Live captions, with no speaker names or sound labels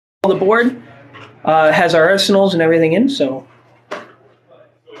The board has our arsenals and everything in, so.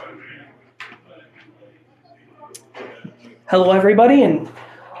 Hello, everybody, and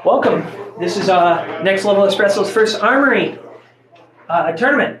welcome. This is Next Level Espresso's first Armory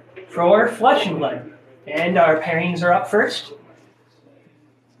tournament for Flesh and Blood. And our pairings are up first.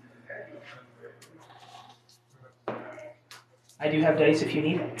 I do have dice if you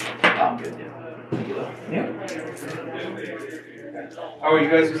need it. I'm good, Yeah. Oh, you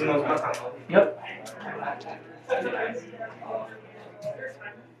guys using those? Yep.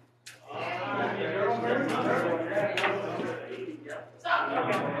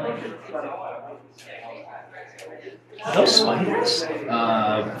 Are those spiders?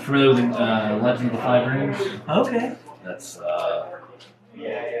 Familiar with Legend of the Five Rings? Okay. That's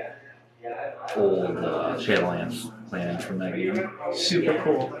old Shadowlands plans from that game. Super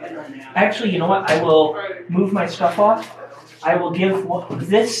cool. Actually, you know what? I will move my stuff off. I will give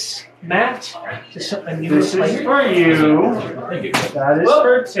this mat to a new This is for you. Thank you. That is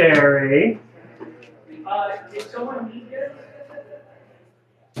for Terry. Did someone need this?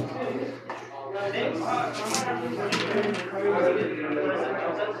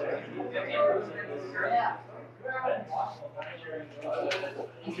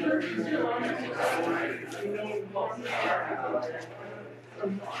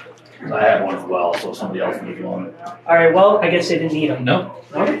 I have one as well, so somebody else needs one. All right. Well, I guess they didn't need them. No.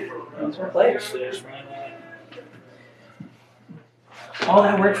 Okay. Those were players. All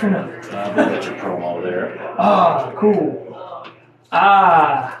that work for nothing. That's your promo there. Oh, cool.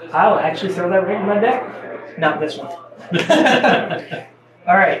 I'll actually throw that right in my deck. Not this one.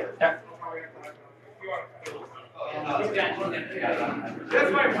 All right.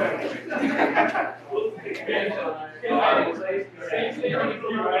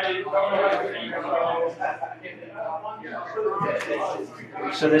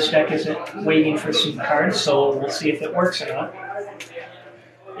 So this deck isn't waiting for some cards, so we'll see if it works or not.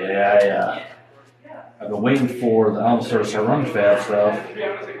 Yeah, I've been waiting for the Almost start running fast stuff,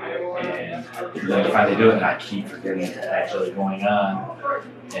 and then I finally do it, and I keep forgetting it's actually going on.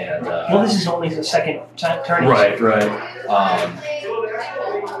 And Well, this is only the second turn. Right.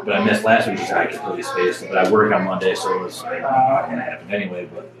 But I missed last week because I completely spaced it. But I work on Monday, so it was not going to happen anyway.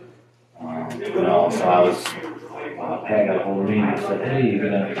 But so I was. Pat got a hold of me and he said, "Hey, you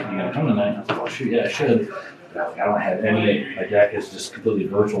gonna come tonight?" I said, "Well, shoot, yeah, I should." But I don't have any. My deck is just completely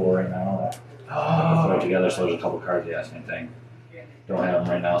virtual right now. I put it together, so there's a couple cards they asked me thing. Don't have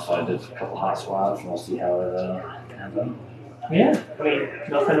them right now, so I did a couple hot swaps, and we'll see how it ends up. Yeah, I mean,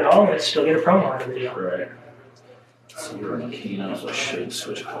 nothing at all. Let's still get a promo out of the deal. Right. So you're on Kano, so I should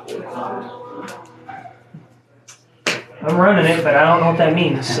switch a couple of cards. I'm running it, but I don't know what that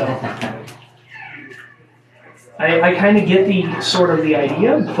means, so. I kind of get the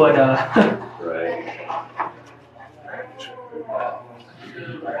idea, but Right.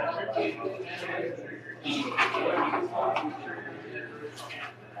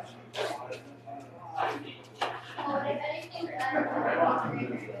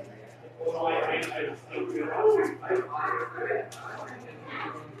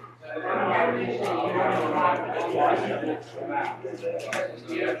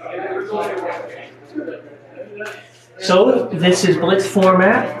 So this is Blitz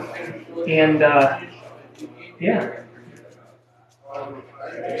format, and yeah.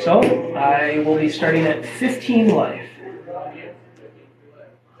 So I will be starting at 15 life.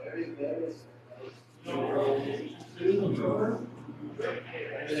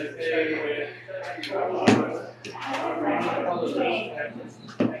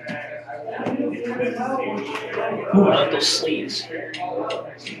 Ooh, I like those sleeves.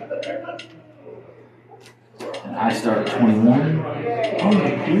 And I start at 21. Oh,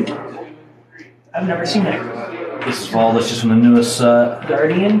 you do? I've never seen that. This is Valda, that's just from the newest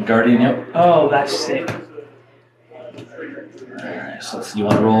Guardian? Guardian, yep. Oh, that's sick. Alright, so you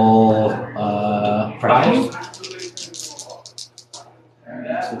want to roll 5? Alright,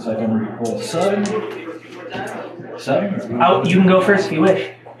 so looks like I'm going to roll 7. 7? Oh, you can go first if you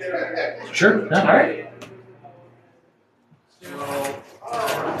wish. Sure. Yeah. All right.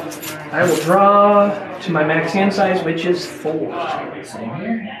 I will draw to my max hand size, which is 4. Same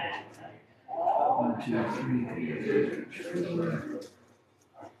here. 1, 2, 3, 4.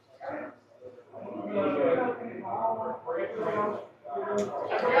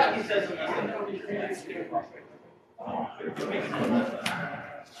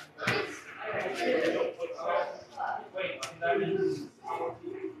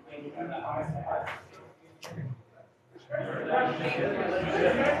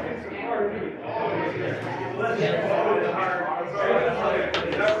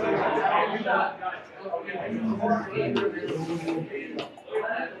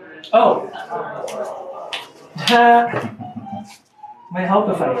 Oh. Might help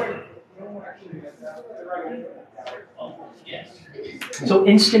if I. So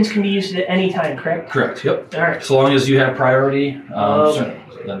instants can be used at any time, correct? Correct. Yep. All right. So long as you have priority, Okay.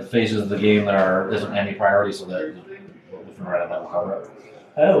 the phases of the game that isn't any priority, so that from right that will cover it.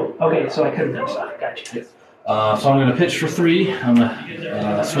 Oh, okay. So I could have done stuff. Gotcha. Yep. So I'm going to pitch for 3. I'm going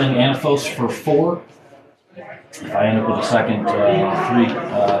to swing Anthos for 4. If I end up with a second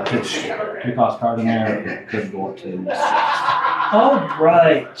 3 cost card in there, it could go up to 6. All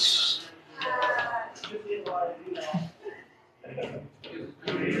right.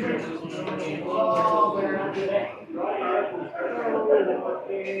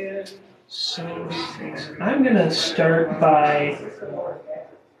 So 6. I'm gonna start by.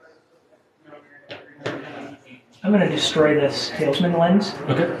 I'm gonna destroy this Talesman lens.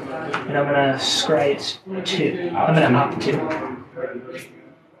 Okay. And I'm gonna scry it 2. I'm gonna opt 2.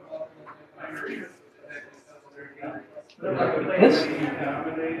 This.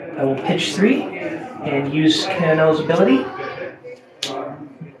 I will pitch 3 and use Kano's ability.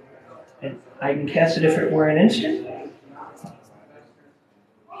 And I can cast it if it were an instant.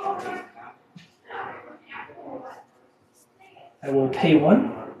 I will pay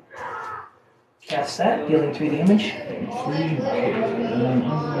 1. Cast that, dealing 3 damage. 3. And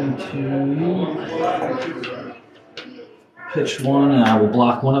I'm going to pitch 1, and I will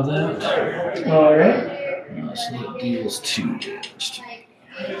block 1 of that. Alright. So that deals 2 damage to me.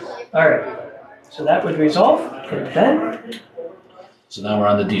 Alright. So that would resolve. And then So now we're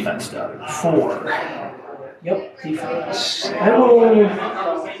on the defense step. 4. Yep, defense. I will go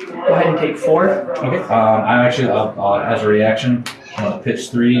ahead and take 4. Okay. I'm actually, as a reaction, I'm going to pitch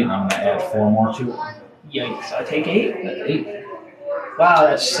 3, and I'm going to add 4 more to it. Yikes, I take 8. That's 8. Wow,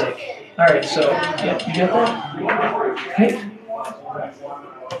 that's sick. Alright, so, yep, you got that? Okay.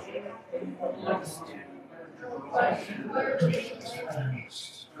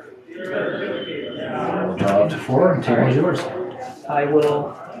 We'll draw up to 4, and table is yours. I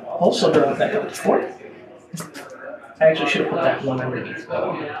will also draw it back up to 4. I actually should have put that 1 underneath.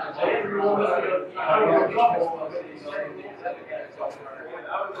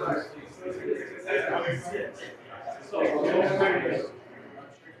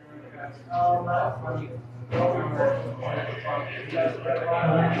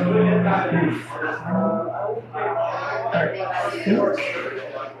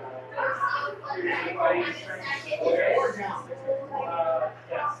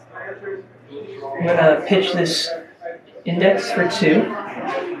 I'm going to pitch this index for 2.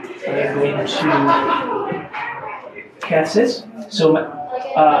 I'm going to cast this. So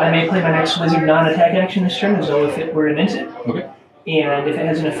I may play my next wizard non-attack action this turn as though if it were an instant. Okay. And if it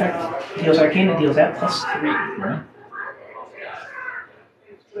has an effect, it deals arcane, it deals that plus 3. Right.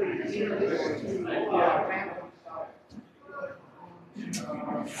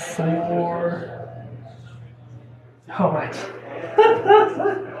 Four. Oh my.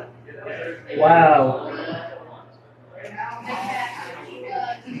 Wow.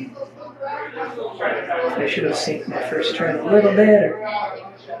 I should have synced my first turn a little better.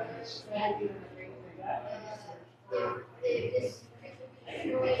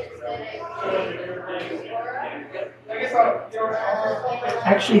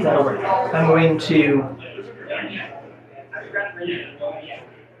 Actually, that'll work. I'm going to.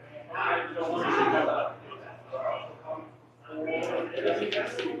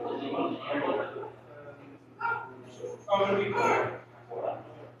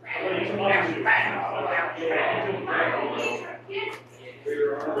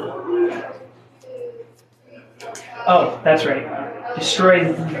 Oh, that's right.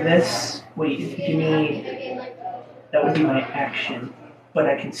 Destroy this. Wait, if you give me. That would be my action. But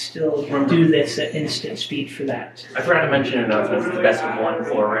I can still do this at instant speed for that. I forgot to mention enough. It's the best of 1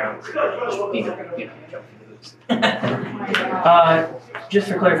 4 rounds. Just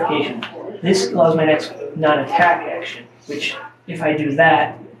for clarification, this allows my next non-attack action, which if I do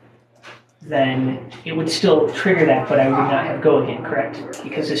that, then it would still trigger that, but I would not have go again, correct?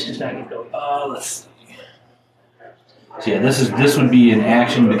 Because this does not get go again. Let's see. So yeah, this would be an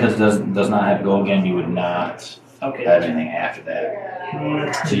action because it does not have go again. You would not have anything after that.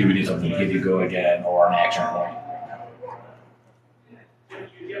 So you would do something to give you go again or an action point.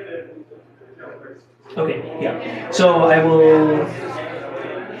 Okay, yeah. So I will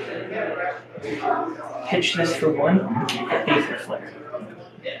pitch this for 1 at Aether Flare.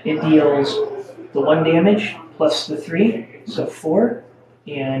 It deals the 1 damage plus the 3, so 4,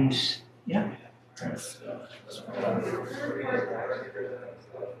 and yeah.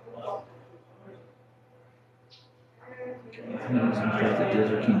 That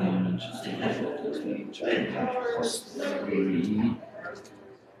deals or key damage. +3.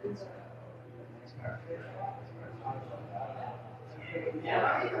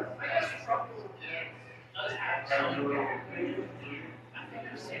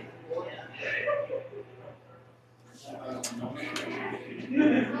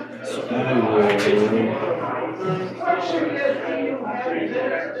 So I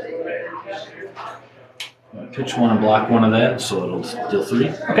will pitch one and block one of that, so it'll deal 3.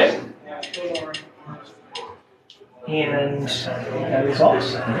 Okay. And that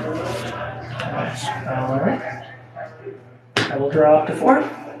resolves. Alright. I will draw up to 4.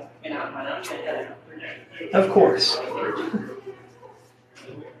 Of course.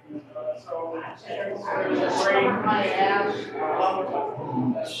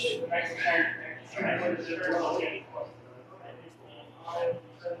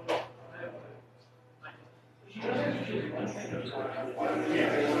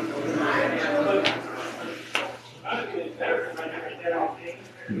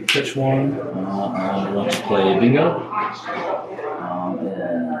 Pitch one. I want to play bingo.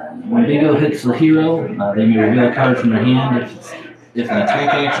 When bingo hits the hero, they may reveal a card from their hand. If an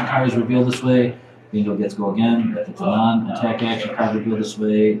attack action card is revealed this way, bingo gets to go again. If it's a non-attack action card revealed this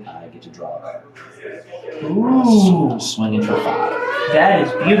way, I get to draw a card. Ooh. Swinging for 5. That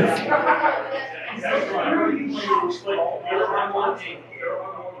is beautiful.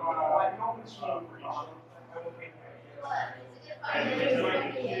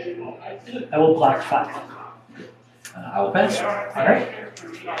 I will block 5. I will pass. Alright.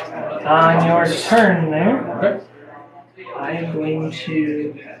 On your turn there, Okay. I am going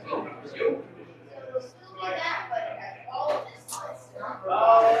to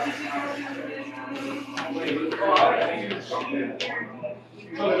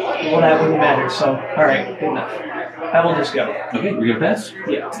well, that wouldn't matter, so alright, good enough. I will just go. Okay, you're gonna pass?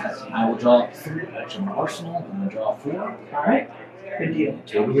 Yeah. I will draw 3 from my arsenal and then draw 4. Alright, good deal.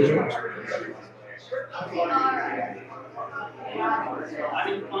 Table is yours.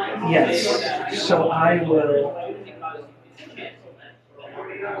 Yes, so I will.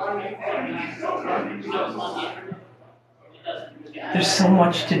 There's so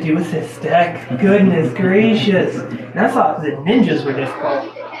much to do with this deck. Goodness gracious. And I thought the ninjas were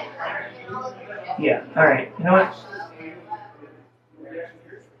difficult. Yeah, alright. You know what?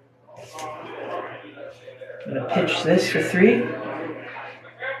 I'm going to pitch this for 3.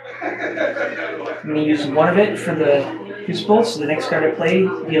 I'm going to use one of it for the crucible, so the next card I play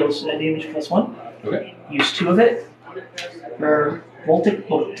deals damage +1. Okay. Use 2 of it for Voltic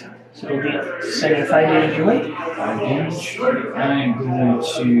Bolt. So it'll be sending 5 damage your way. 5 damage. I'm going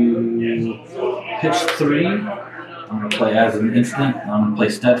to pitch 3. I'm going to play as an instant. I'm going to play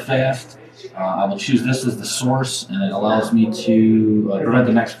Steadfast. I will choose this as the source, and it allows me to prevent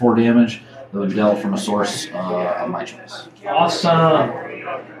the next 4 damage that would be dealt from a source of my choice. Awesome.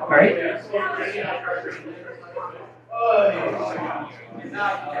 Alright.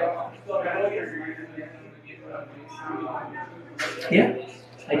 Yeah.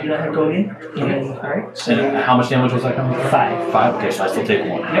 I do not have going in. And, alright. So And how much damage was that coming from? 5. 5? Okay, so I still take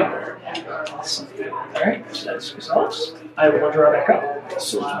 1. Yep. Awesome. Alright, so that's results. I will draw back up.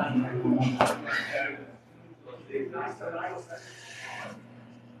 So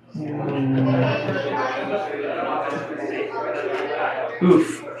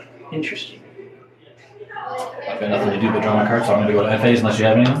Oof. Interesting. I've got nothing to do but draw my cards, so I'm going to go to FAs unless you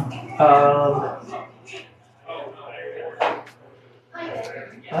have anything.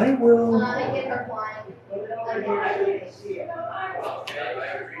 I will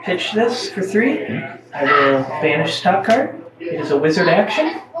pitch this for 3. I will banish top card. It is a wizard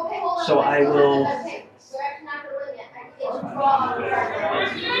action, so I will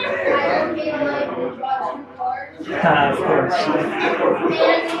of course.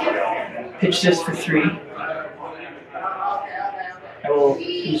 Pitch this for 3. I will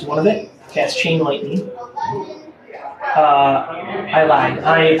use one of it. Cast Chain Lightning. I lied.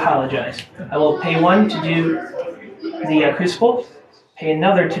 I apologize. I will pay 1 to do the Crucible. Pay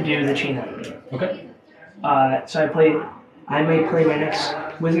another to do the Chain Lightning. Okay. So I may play my next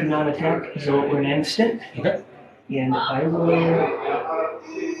Wizard non-attack as though it were an instant. Okay. And I will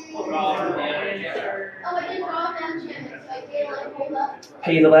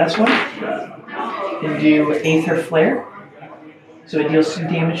pay the last one and do Aether Flare. So it deals 2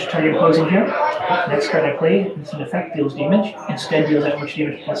 damage to target opposing hero. Next card I play, it's an effect, deals damage. Instead deals that much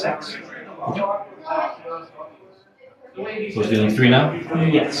damage plus X. Okay. So it's dealing 3 now?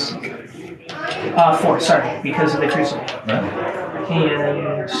 Yes. 4, sorry, because of the Crucible. Right.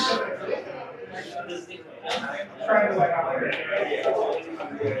 And I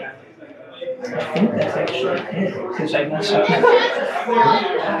think that's actually it, because I messed up.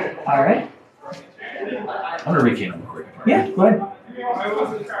 All right. I'm gonna rekey them quick. Yeah, go ahead.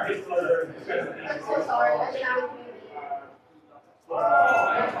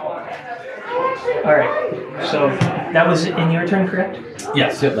 All right. So that was in your turn, correct?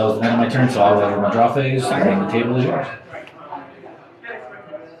 Yes, yep, that was the end of my turn, so I'll go over my draw phase, and the table is yours.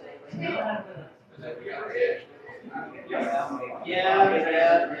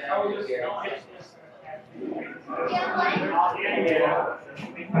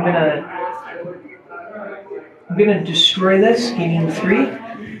 I'm gonna destroy this, gaining 3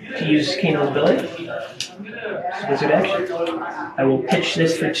 to use Kano's ability. Wizard action. I will pitch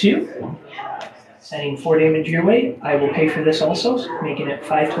this for 2, sending 4 damage your way. I will pay for this also, making it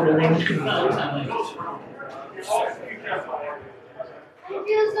 5 total damage to me. I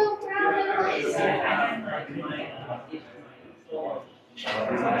feel so proud of myself.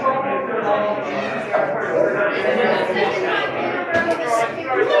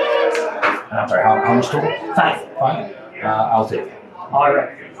 I'm sorry, how much total? 5. 5? I'll take it. All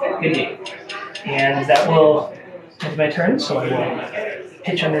right. Good game. And that will end my turn, so I will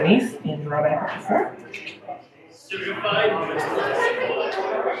pitch underneath and draw back up to 4.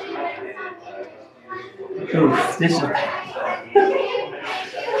 Oof, this is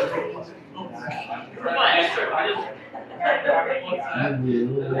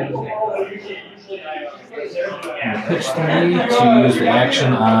Pitch 3 to use the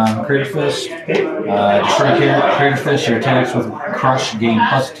action on Creative Fist. Destroy Creative Fist, your attacks with Crush gain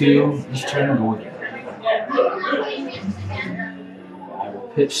 +2. This turn, go again. I will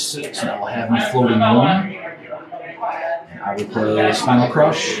pitch 6, and that will have me floating 1. I will play Spinal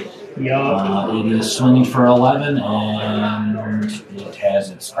Crush. It is swinging for 11, and it has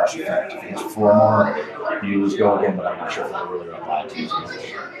its crush effect. If it hits 4 more, you lose go again, but I'm not sure if it'll really apply to you.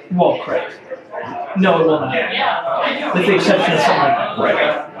 well, correct. No, it will not. With the exception of something like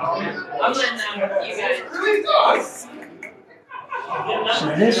that. Right. So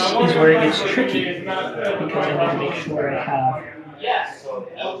this is where it gets tricky, because I need to make sure I have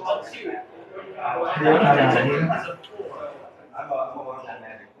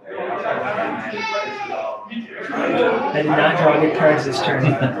I did not draw good cards this turn.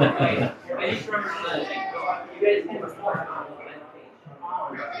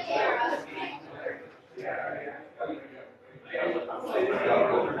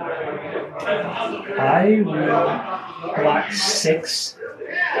 I will block 6,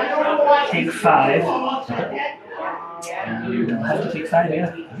 take 5. You have to take 5,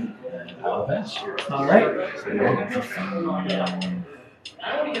 yeah. I'll pass. All right.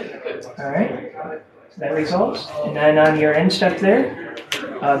 All right. So that resolves. And then on your end step there,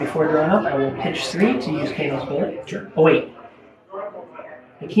 before drawing up, I will pitch 3 to use Kano's ability. Sure. Oh, wait.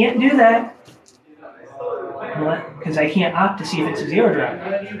 I can't do that. Because I can't opt to see if it's a 0 drop.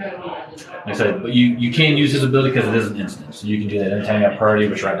 Like I said, but you can use his ability because it is an instance. So you can do that anytime you have priority,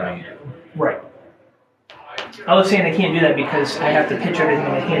 which right now you do. Right. I was saying I can't do that because I have to pitch everything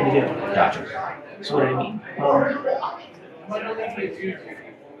I can to do it. Gotcha. That's what I mean.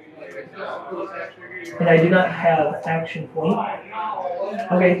 And I do not have action point.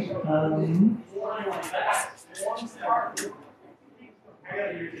 Okay.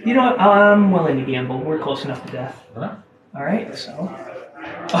 You know what? I'm willing to gamble. We're close enough to death. Huh? All right. So.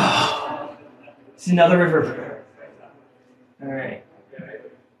 Oh, it's another river. All right.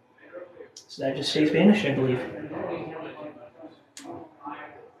 So that just stays banished, I believe.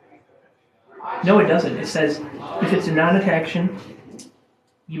 No, it doesn't. It says if it's a non-attack action,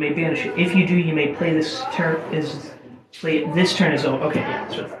 you may banish it. If you do, you may play this turn this turn as over. Okay, yeah,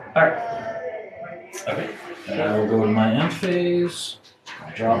 that's right. All right. Okay. And I will go to my end phase.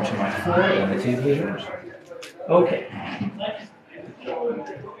 I'll drop to my 4, and the table is yours. Okay.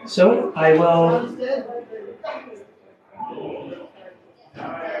 So I will.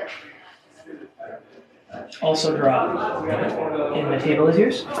 Also draw. And the table is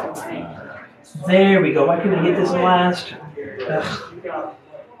yours. There we go. Why couldn't I get this last? Ugh.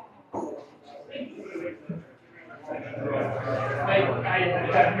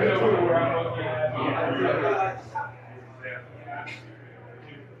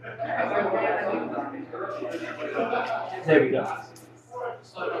 There we go.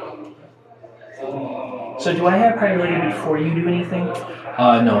 So do I have priority before you do anything?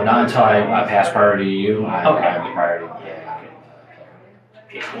 No, not until I pass priority to you. I have the priority.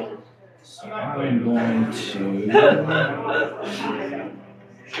 Yeah. So I'm going to.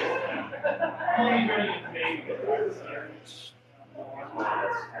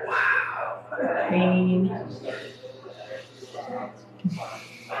 pain.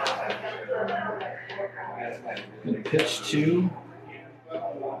 Pitch 2.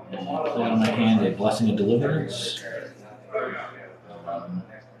 And play on my hand a Blessing of Deliverance.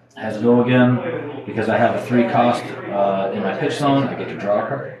 Has to go again because I have a 3 cost in my pitch zone. I get to draw a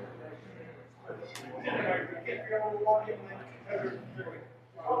card.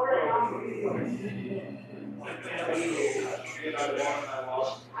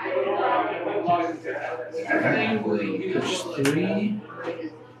 Pitch 3.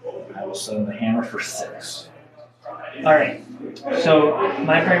 I will send the hammer for 6. All right. So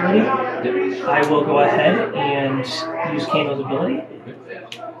my priority, I will go ahead and use Kano's ability.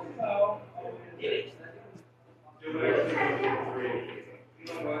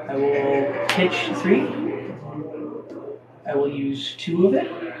 I will pitch 3. I will use 2 of it.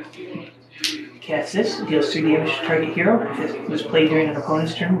 Cast this. Deals 3 damage to target hero. If it was played during an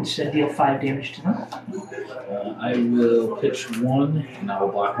opponent's turn, instead deal 5 damage to them. I will pitch 1, and I will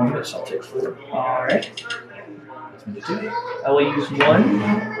block 1 of it, so I'll take 4. All right. That's me to 2. I will use 1.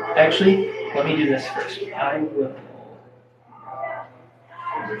 Actually, let me do this first. I will.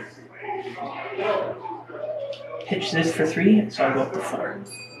 Pitch this for 3, so I'll go up to 4.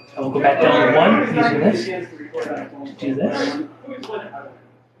 I will go back down to 1 using this to do this.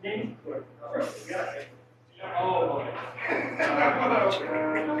 I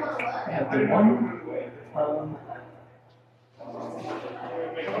have the 1.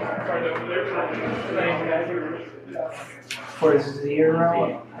 For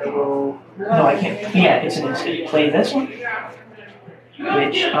 0, I will. No, I can't. Yeah, it's an instant. Play this one, which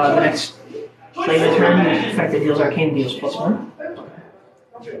the next play the turn, the effect that deals arcane deals +1.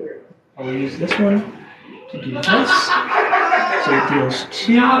 I will use this one to do this. So it deals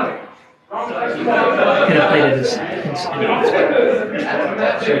 2. Could have played it as instant.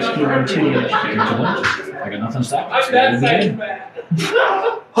 So it's dealing 2 damage. I got nothing stopped.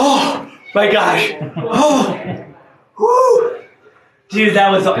 Oh my gosh! Oh, woo! Dude, that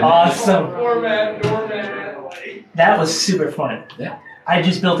was awesome. That was super fun. Yeah. I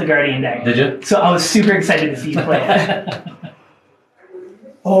just built a Guardian deck. Did you? So I was super excited to see you play it.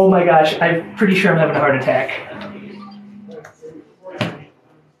 Oh my gosh, I'm pretty sure I'm having a heart attack.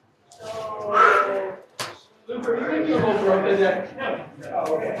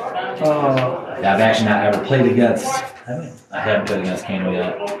 Oh. Yeah, I've actually not ever played against. I haven't played against Kano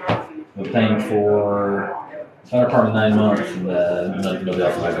yet. I've been playing for the better part of 9 months, and nobody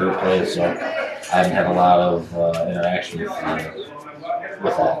else in my group plays, so I haven't had a lot of interaction with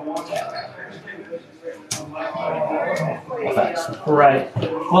that. Effects. Right.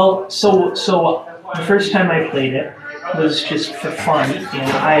 Well, so the first time I played it was just for fun,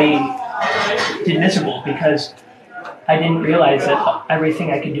 and I did miserable because I didn't realize that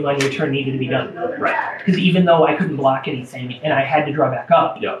everything I could do on your turn needed to be done. Right. Because even though I couldn't block anything and I had to draw back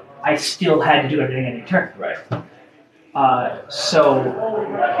up, Yep. I still had to do everything on your turn. Right. So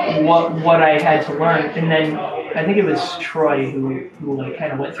what I had to learn, and then I think it was Troy who like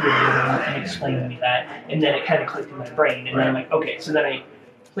kind of went through it and explained to me that, and then it kind of clicked in my brain, and then I'm like, okay, so then I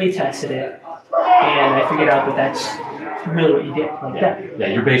play tested it, and I figured out that that's really what you did like that. Yeah,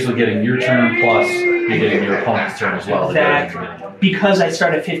 you're basically getting your turn plus you're getting your opponent's turn as well. Exactly. Because I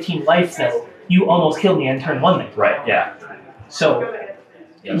start at 15 life, though, you almost killed me on turn 1 then. Right. Yeah. So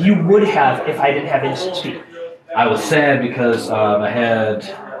you would have if I didn't have instant speed. I was sad because I had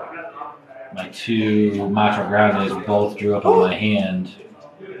my 2 Macho Grandes both drew up on my hand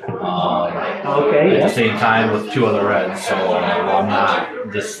Okay. at the same time with 2 other reds, so I'm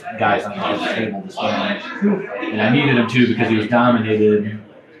not, this guy's not going to table this game. And I needed him to because he was dominated,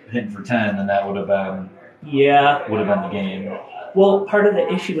 hitting for 10, and that would have been the game. Well, part of the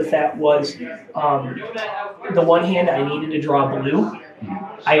issue with that was the one hand I needed to draw blue,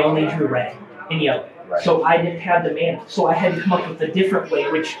 I only drew red and yellow. Right. So I didn't have the mana. So I had to come up with a different way,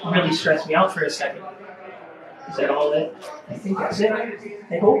 which really stressed me out for a second. Is that all that? I think that's it.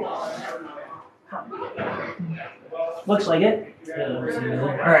 I hope. Looks like it.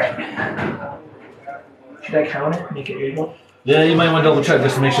 Alright. Should I count it? Make it legal? Yeah, you might want to double check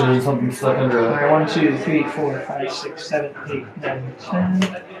just to make sure there's something stuck under it. Alright, 1, 2, 3, 4, 5, 6, 7, 8, 9, 10.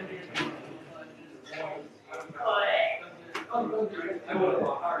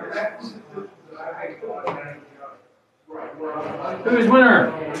 Who's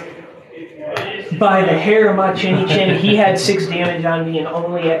winner? By the hair of my chinny chin, he had 6 damage on me, and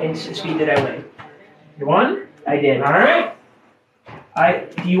only at instant speed did I win. You won? I did. All right.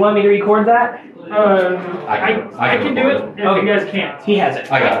 Do you want me to record that? I can do it if you guys can't. He has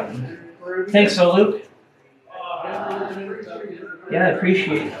it. I got it. Thanks, so Luke. Yeah, I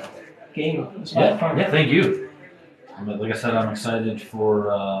appreciate it. game. It was a lot of fun. Yeah, thank you. Like I said, I'm excited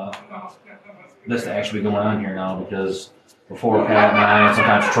for this to actually be going on here now because before Pat and I, and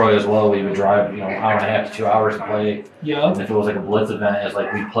sometimes Troy as well, we would drive, hour and a half to 2 hours to play. Yeah. And if it was like a blitz event, it's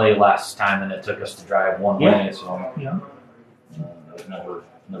like we play less time than it took us to drive one way. So yeah, it was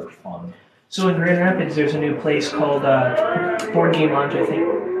never fun. So in Grand Rapids, there's a new place called Board Game Lounge, I think.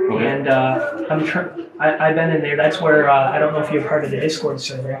 Okay. And I've been in there. That's where I don't know if you're part of the Discord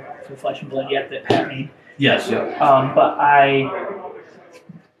server for Flesh and Blood yet that Pat made. Yes. Yeah. But I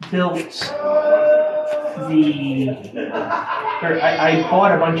built I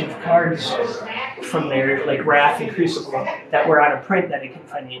bought a bunch of cards from there, like Wrath and Crucible, that were out of print that I couldn't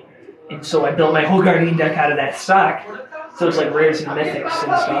find. And so I built my whole Guardian deck out of that stock. So it's like rares and mythics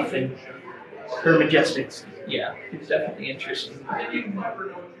and stuff, and or majestics. Yeah, it's definitely interesting.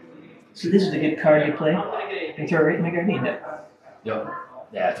 So this is a good card to play. I throw it right in my Guardian deck. Yep.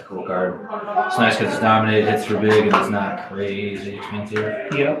 Yeah, it's a cool card. It's nice because it's dominated, hits for big, and it's not crazy expensive.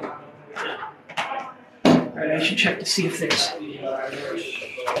 Yep. Alright, I should check to see if there's...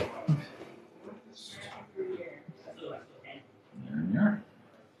 There.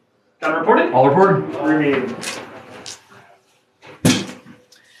 Got reported? All reported. Remain.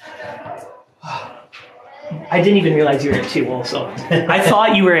 I didn't even realize you were at 2 also. I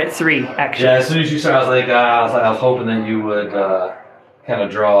thought you were at 3, actually. Yeah, as soon as you started, I was hoping that you would kind of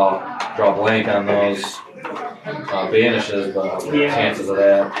draw blank on those banishes, but chances of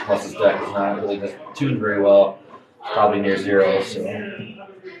that, plus his deck is not really just tuned very well, probably near 0. So.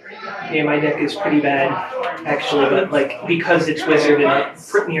 Yeah, my deck is pretty bad, actually, but like because it's wizard and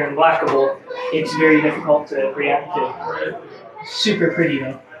near unblockable, it's very difficult to react to. Super pretty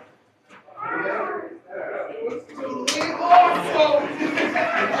though.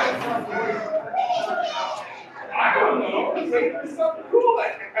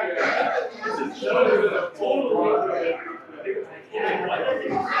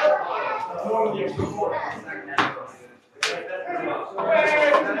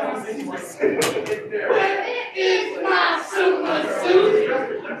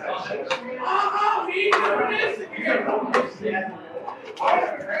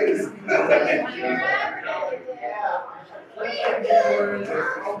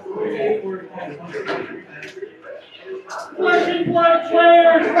 Flesh and Blood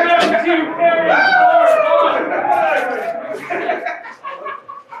players, round 2, carry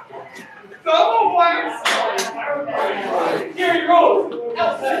double wax. Here you go.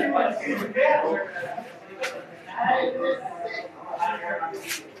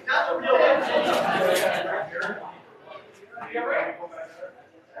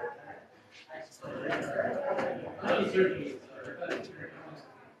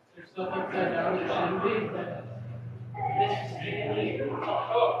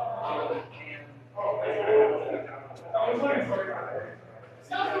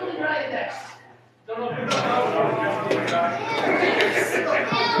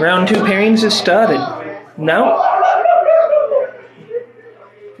 Round 2 pairings is started. Now,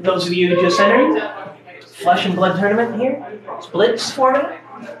 for those of you just entering, Flesh and Blood tournament here. It's Blitz format.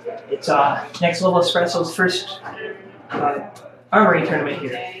 It's Next Level Espresso's first Armory tournament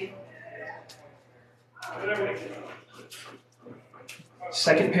here.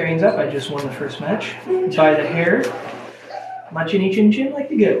 Second pairing's up. I just won the first match by the hair. Munchini chin chin like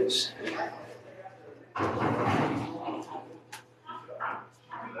the goats.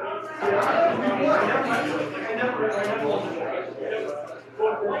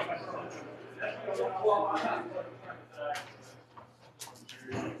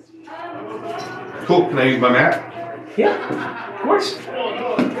 Cool. Can I use my mat? Yeah, of course.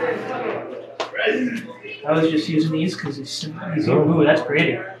 I was just using these because it's easier. Ooh, that's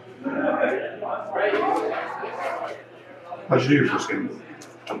pretty. How'd you do your first game?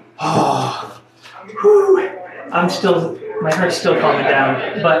 Oh, I'm still, my heart's still calming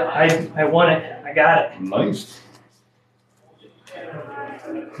down, but I won it. I got it. Nice.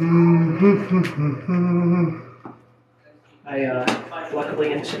 I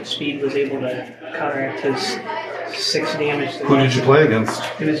luckily instant speed was able to counteract his 6 damage. Who did you play against?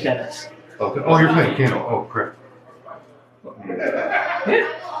 It was Dennis. Okay. Oh, you're playing Kano. Oh, crap. Yeah.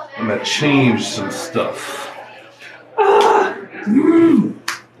 I'm gonna change some stuff.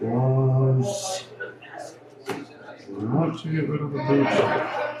 Was want to get rid of the boots.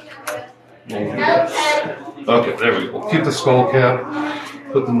 Okay, there we go. Keep the skull cap.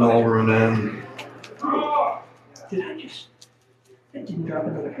 Put the null rune in. Did I just? I didn't drop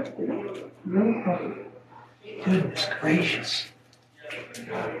another cup, did I? No. Goodness gracious.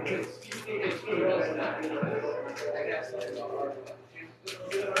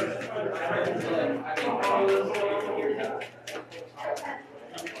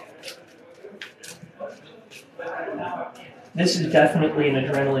 This is definitely an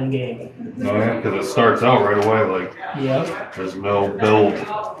adrenaline game. Oh yeah, because it starts out right away like Yep. there's no build.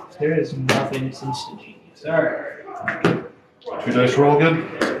 There is nothing. It's instantaneous. All right. 2 dice roll good?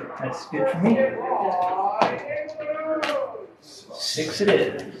 That's good for me. 6 it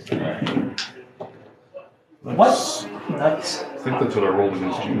is. What? Nice. I think that's what I rolled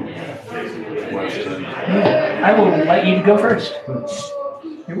against you last time. Yeah, I will let you go first.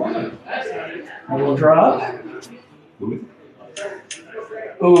 You're welcome. I will draw up.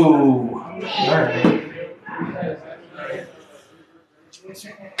 Ooh. Alright.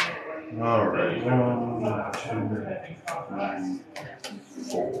 Alright. 1, 2, 3,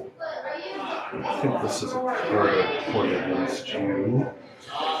 4. I think this is a card I play against you.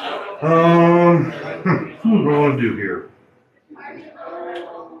 What do I want to do here?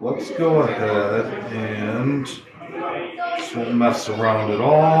 Let's go ahead and just won't mess around at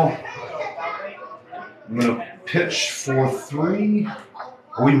all. I'm gonna pitch for 3.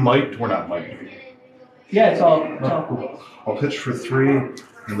 We're not might. Yeah, it's all Cool. I'll pitch for 3,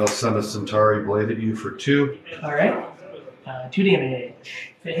 and they'll send a Centauri blade at you for 2. Alright. 2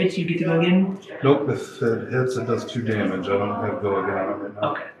 damage. If it hits, you get to go again? Nope, if it hits, it does 2 damage. I don't have go again on it right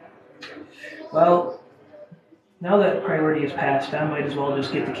now. Okay. Well, now that priority is passed, I might as well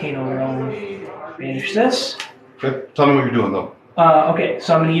just get the Kano realm. Banish this. Okay, tell me what you're doing though. Okay,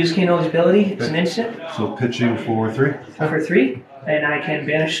 so I'm going to use Kano's ability. It's an instant. So pitching for 3. For 3, and I can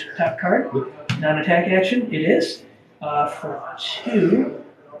banish top card. Non-attack action, it is. For 2.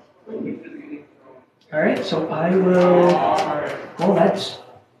 Alright, so I will. Well, that's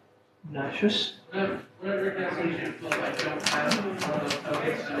noxious. Yep.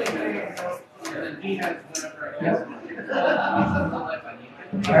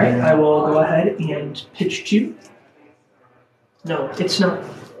 Alright, I will go ahead and pitch 2. No, it's not.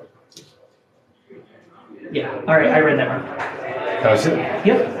 Yeah, alright, I read that wrong. That's it.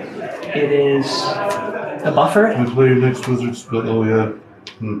 Yep. It is a buffer. We play next wizard spell. Oh yeah.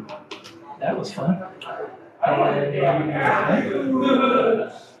 That was fun. And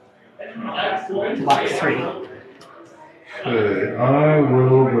lock 3. Okay, I will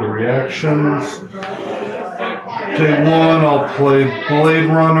go to reactions. Take 1, I'll play Blade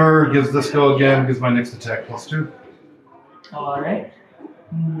Runner. Gives this go again, gives my next attack +2. Alright.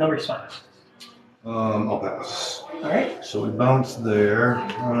 No response. I'll pass. Alright. So we bounce there.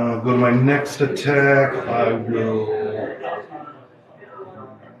 Go to my next attack. I will.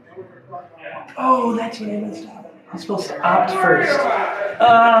 Oh, that's what I messed up. I'm supposed to opt first.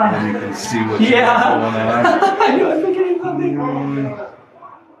 And you can see what's going on. I knew I forget about that.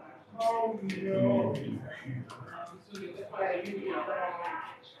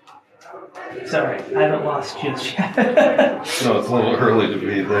 It's alright, I haven't lost just yet. No, it's a little early to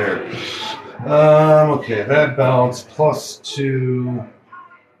be there. Okay, that bounce +2.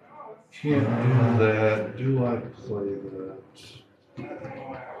 Can't do that. Do I play that?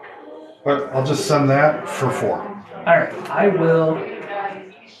 Alright, I'll just send that for 4. Alright, I will.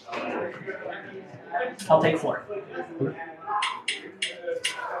 I'll take 4.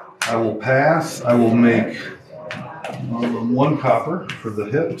 I will pass. I will make 1 copper for the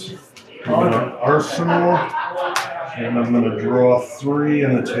hit. I'm going to arsenal, and I'm going to draw 3,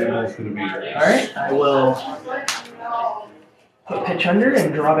 and the table is going to be. Alright, I will put pitch under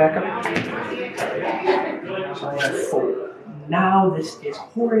and draw back up. So I have 4. Now this is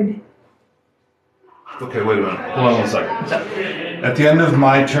horrid. Okay, wait a minute. Hold on 1 second. What's up? At the end of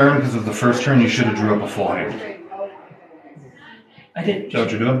my turn, because of the first turn, you should have drew up a full hand. I did. Is that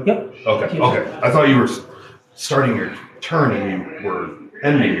what you're doing? Yep. Okay. I thought you were starting your turn and you were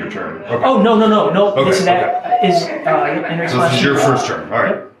ending your turn. Okay. Oh, no. Okay, This is that is in response. So this is your first turn. All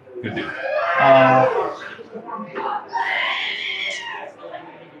right. Good deal.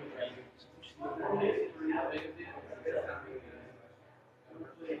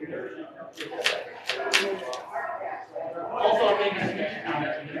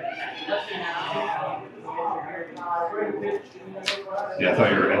 Yeah, I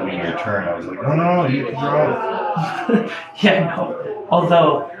thought you were ending your turn. I was like, no, you can draw. Yeah, no.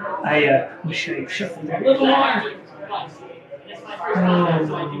 Although I wish I shuffled a little more.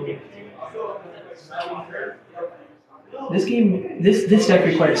 This game, this deck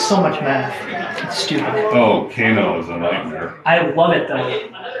requires so much math. It's stupid. Oh, Kano is a nightmare. I love it though.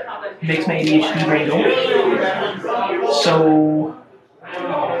 It makes my ADHD brain go. So.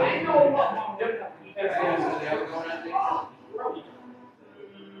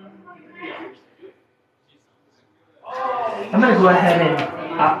 I'm gonna go ahead and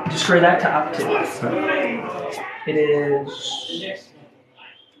destroy that top too. It is.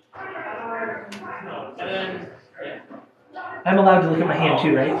 I'm allowed to look at my hand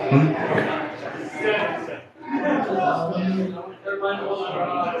too, right?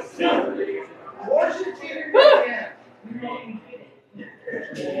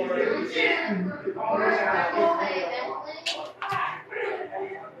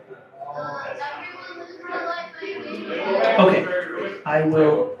 Okay, I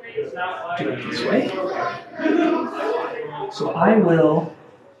will do it this way. So I will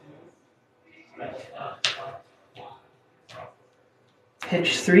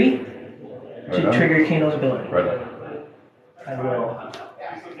pitch 3 to Right trigger Kano's ability. Right on. I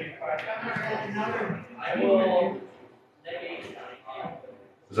will.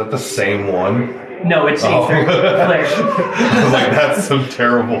 Is that the same one? No, it's Oh. Ether Flare. I was like, that's some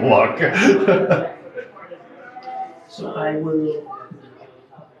terrible luck. So I will.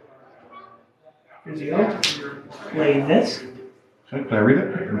 Here's you go. Play this. Okay, can I read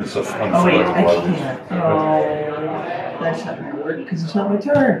it? I'm just Oh wait, unfamiliar I with can't. Oh, that's not gonna work because it's not my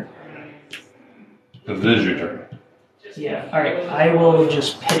turn. Because it is your turn. Yeah. All right. I will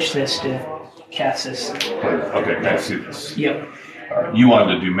just pitch this to Cassis. Okay, can I see this? Yep. All right, you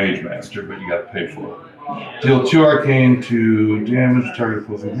wanted to do Mage Master, but you got to pay for it. Deal 2 arcane to damage target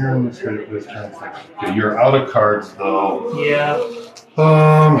opposing hero. This turn. Okay, you're out of cards though. Yeah.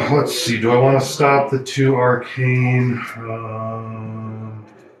 Let's see. Do I want to stop the 2 arcane?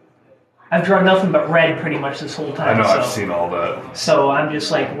 I've drawn nothing but red pretty much this whole time. I know, so, I've seen all that. So I'm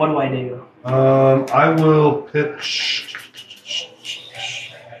just like, what do I do? I will pitch.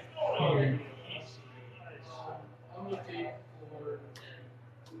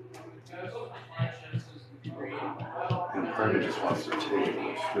 Part of just wants to take it.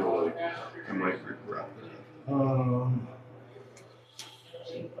 I feel like I might regret it.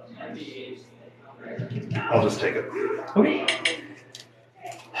 I'll just take it. Okay.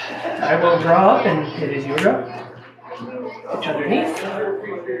 I will draw up, and it is your draw. Pitch underneath.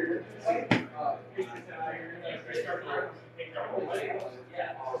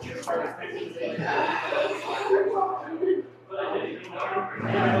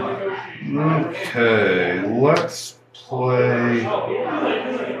 Okay, let's play.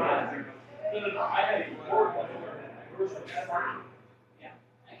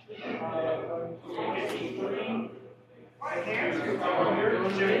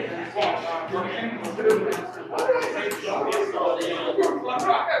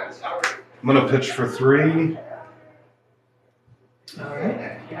 I'm gonna pitch for 3. All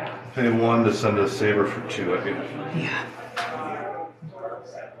right. Pay 1 to send a saber for 2 at you. Yeah.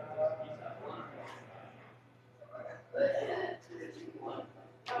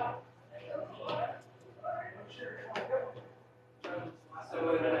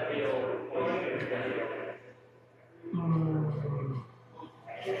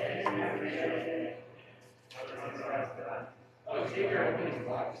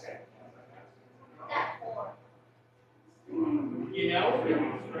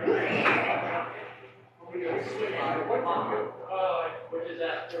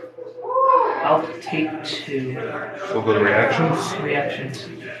 I'll take 2 We'll go to reactions. reactions.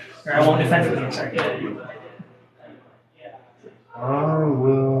 Or I won't defend for the sorry. I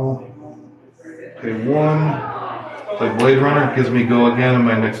will pay 1. Play Blade Runner, gives me go again, and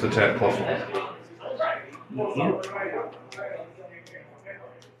my next attack +1. Yep.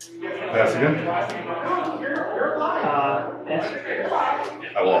 Pass again. Pass.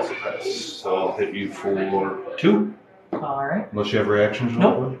 I will also pass. So I'll hit you for 2. All right. Unless you have reactions.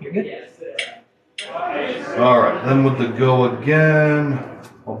 Nope, you're good. Alright, then with the go again,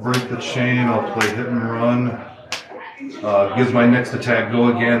 I'll break the chain, I'll play hit and run. Gives my next attack go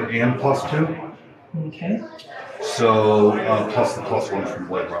again and +2. Okay. So plus the +1 from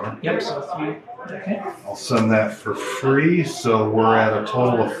Blade Runner. Yep, so 3. Okay. I'll send that for free, so we're at a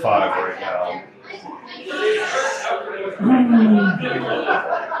total of 5 right now.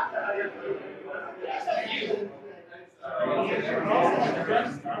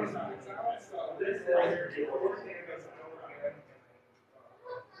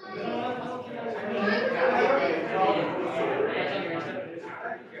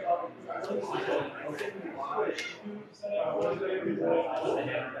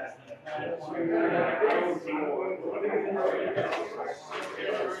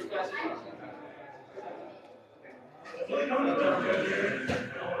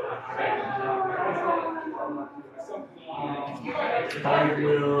 I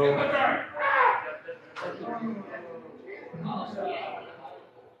will.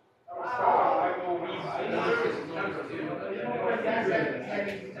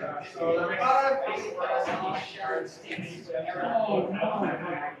 Take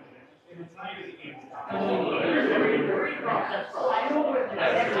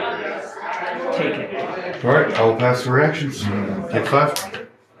it. All right, I will pass the reactions. Take 5.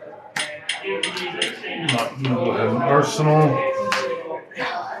 Go ahead and arsenal.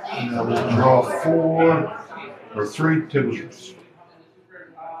 Now we'll draw 4 or 3 table strips.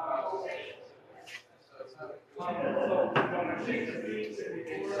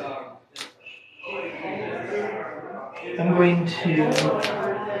 I'm going to.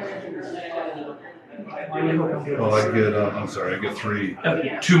 Oh, I get. I'm sorry. I get 3. Oh,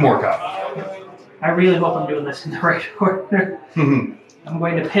 yeah. 2 more copies. I really hope I'm doing this in the right order. I'm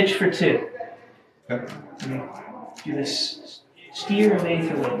going to pitch for 2. Okay. Do this steer of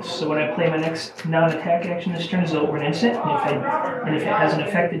eighth or wins. So when I play my next non-attack action this turn, is over an instant, and if it has an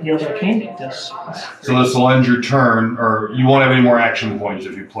effect that deals arcane, it does. So this will end your turn, or you won't have any more action points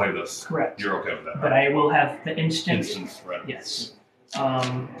if you play this. Correct. You're okay with that. But I will have the instant. Instance, right? Yes.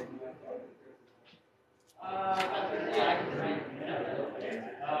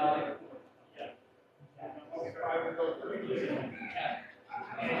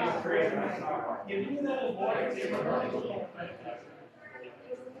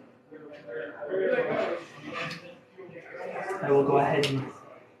 I will go ahead and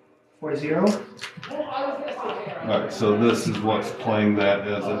 4-0. Alright, so this is what's playing that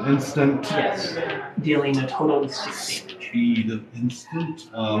as an instant. Yes. Dealing a total of 6 damage. Speed of instant.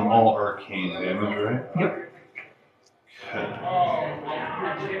 All arcane damage, right? Yep. Okay.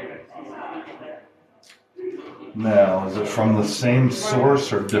 Now, is it from the same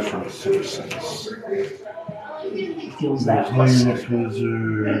source or different sources? Deals that plus 6.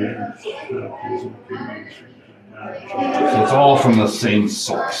 So it's all from the same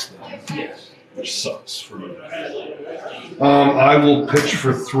source then. Yes. Which sucks for me. I will pitch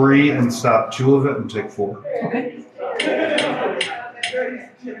for 3 and stop 2 of it and take 4. Okay.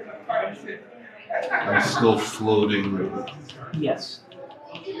 I'm still floating. Yes.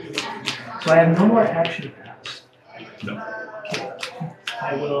 So I have no more action paths. No. Okay.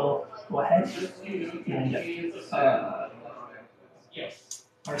 I will go ahead and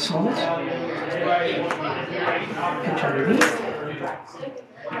arsenal this. Pitch underneath.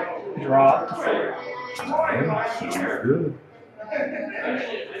 Draw up to 4. Alright, sounds good.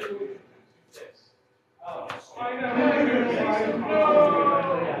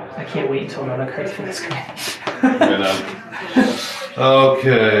 I can't wait until another card for this guy.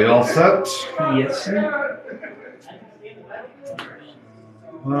 Okay, all set? Yes, sir.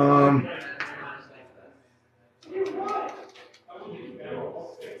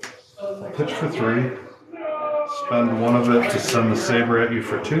 Pitch for 3. Spend 1 of it to send the saber at you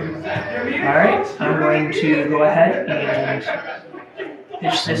for 2. Alright, I'm going to go ahead and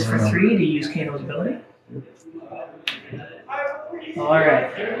pitch this for 3 to use Kano's ability.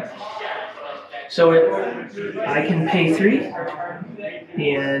 Alright. So I can pay 3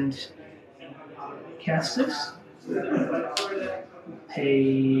 and cast this.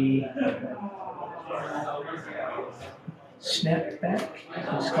 Pay snap back.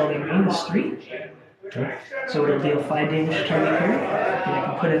 Scalding Rain is 3. Okay. So it'll deal 5 damage to target here. And I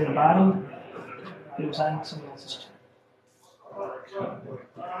can put it in the bottom. It was on someone else's turn.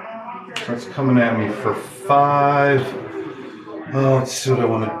 So it's coming at me for 5. Oh, let's see what I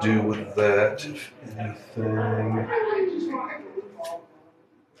want to do with that, if anything.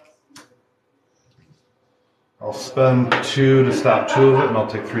 I'll spend 2 to stop 2 of it, and I'll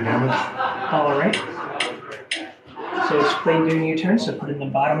take 3 damage. Alright. So it's played during your turn, so put it in the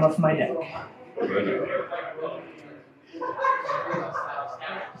bottom of my deck.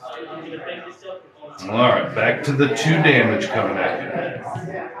 Alright, back to the 2 damage coming at you.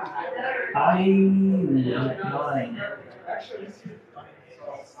 I want 9.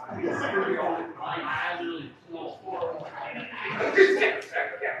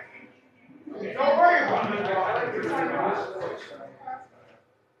 Don't worry about it.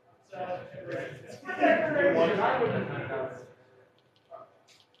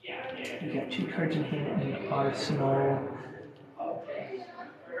 You got 2 cards in hand and an arsenal.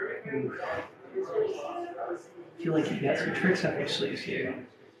 Oof. I feel like you've got some tricks up your sleeves here.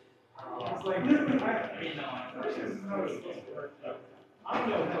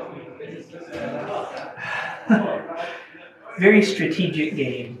 Very strategic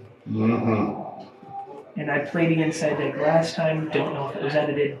game. And I played against that deck last time. Don't know if it was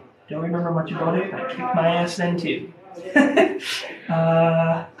edited. Don't remember much about it. I kicked my ass then too.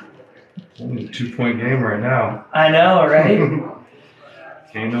 Only a 2-point game right now. I know, right?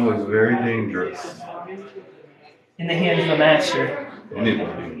 Kano is very dangerous. In the hands of a master.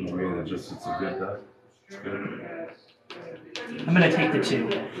 Anybody. I mean, it's a good die. It's good. I'm gonna take the 2.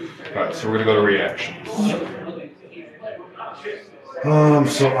 Alright, so we're gonna go to reactions. Yep.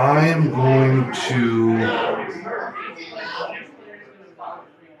 So I am going to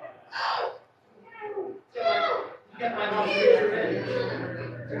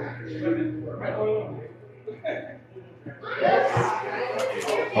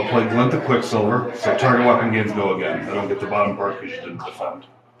I'll play Glint the Quicksilver, so target weapon gains go again. I don't get the bottom part because you didn't defend.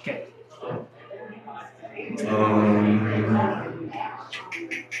 Okay.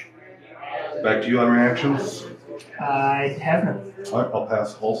 Back to you on reactions. I have none. Alright, I'll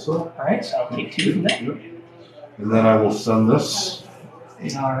pass also. Alright, so I'll take 2 from that. And then I will send this.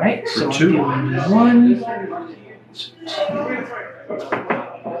 Alright, so I'm 2. doing 1.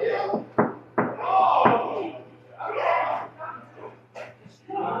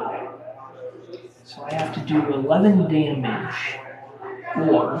 So I have to do 11 damage.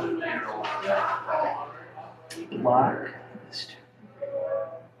 Or block this.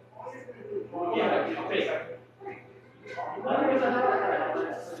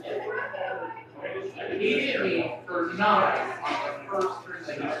 Immediately for 9 on the first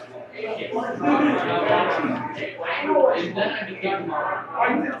turn. And then I became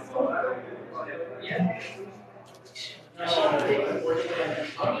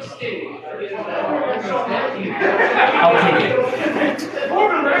I'll take it.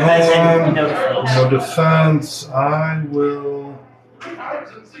 No defense. No defense. I will.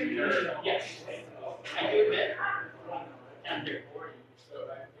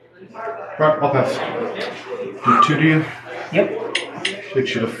 Right, I'll pass. Do 2 to you? Yep.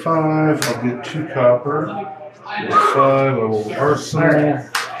 Takes you to 5. I'll get 2 copper. With 5, I will arsenal.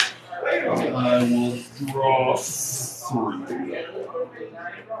 I will draw 3.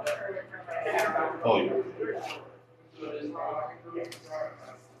 Oh, yeah.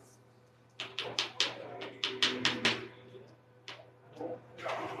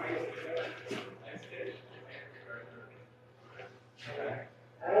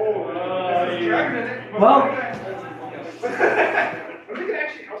 Well,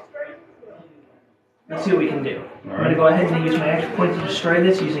 let's see what we can do. I'm going to go ahead and use my action point to destroy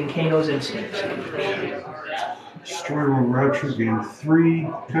this using Kano's instinct. Destroy one rapture, gain 3.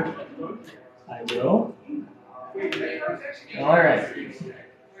 Okay. I will. Alright.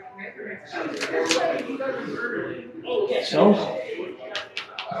 So,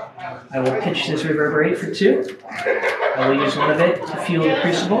 I will pitch this reverberate for 2. I will use one of it to fuel the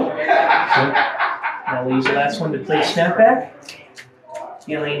crucible. And I will use the last one to play snapback.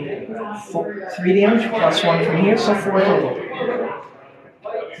 Dealing 3 damage plus 1 from here, so 4 total.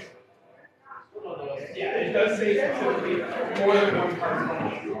 Yeah, it does say more than 1 card.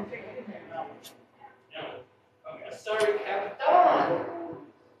 Sorry, Captain.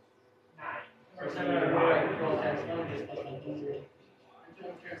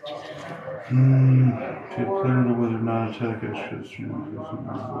 Take clear whether non-attack issues.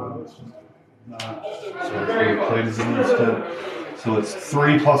 So if played as an instant. So it's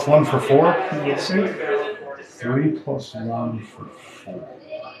 3 plus 1 for 4? Yes, sir. 3 plus 1 for 4.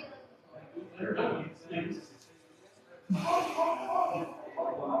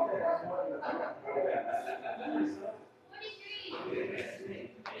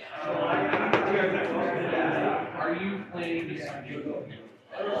 Are you playing this?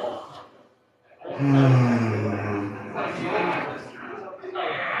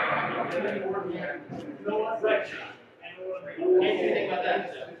 Anything about that?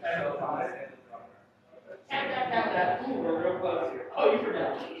 Oh, you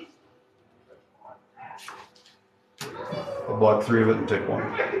forgot. I'll block 3 of it and take 1.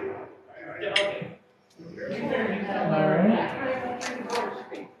 Alright.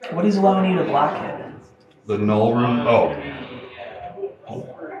 What is allowing you to block it? The null room. Oh.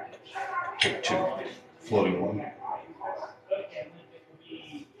 Take 2. Floating 1.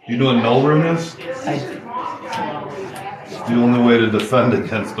 Do you know what null rune is? It's the only way to defend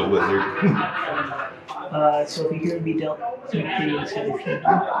against a wizard. So if you're going to be dealt 2 3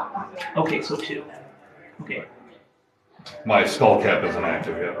 okay, so 2. Okay. My skull cap isn't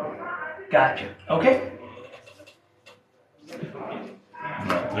active yet. Gotcha. Okay.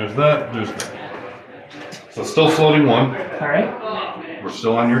 No, there's that, there's that. So still floating 1. Alright. We're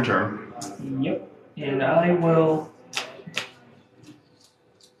still on your turn. Yep. And I will.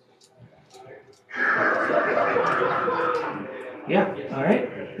 Yeah, alright.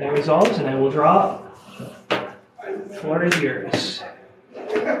 That resolves, and I will draw. Floor is yours.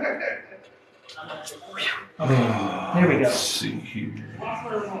 Okay, there we go. Let's see here.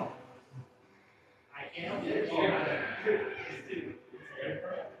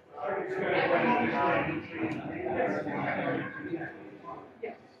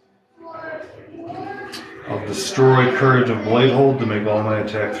 I'll destroy Courage of Bladehold to make all my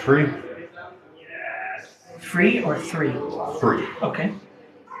attacks free. Free or 3? Free. Okay.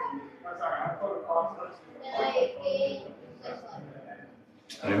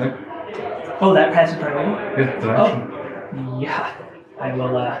 Anything? Oh, that passes priority? Yeah, it's an action. Oh, yeah. I will,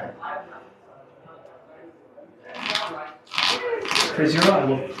 for 0, I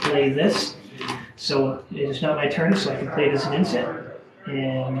will play this. So it is not my turn, so I can play it as an instant.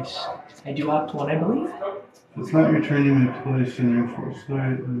 And I do opt 1, I believe. If it's not your turn, you may place in your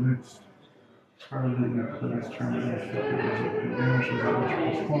foresight the next card that you play this turn.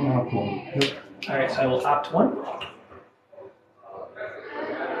 Opt 1. Yep. Alright, so I will opt 1.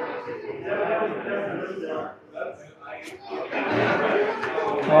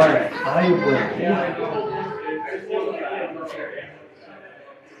 Alright, I will.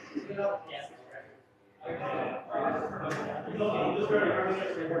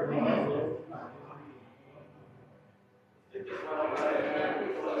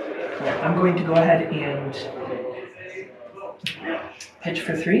 I'm going to go ahead and pitch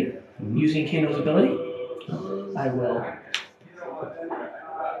for 3 using Kano's ability. I will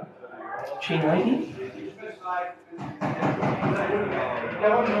chain lightning.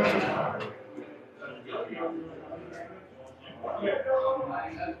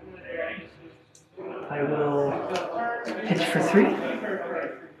 I will pitch for 3.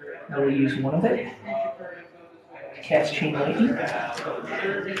 I will use 1 of it. Cast chain lightning.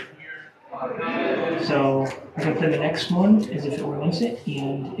 So I'm going to play the next one as if it were instant,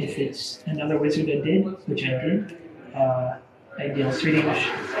 and if it's another wizard I did, which I did, I deal 3 damage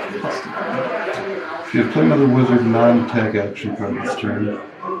plus 2. If you play another wizard non-attack action card this turn, deal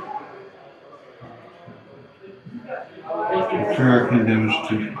arcane damage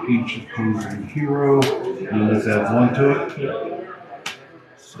to each opposing hero, and this adds 1 to it.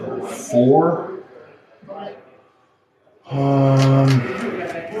 So 4.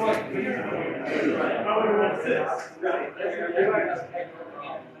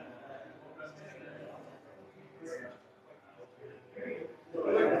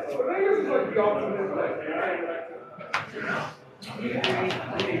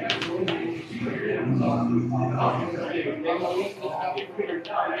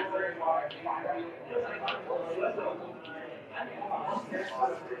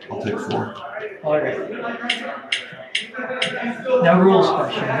 I'll take 4. Alright. Now rules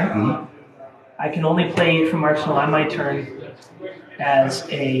question, right? Mm-hmm. I can only play from Arsenal on my turn as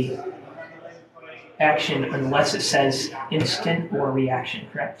a action unless it says instant or reaction,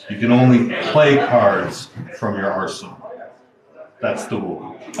 correct? You can only play cards from your arsenal. That's the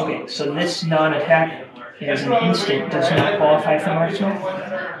rule. Okay, so this non-attack as an instant does not qualify from Arsenal?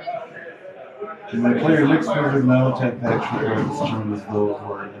 You may play your next wizard non-attack action card this turn as though it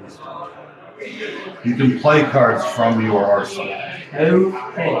were an instant. You can play cards from your arsenal. Okay.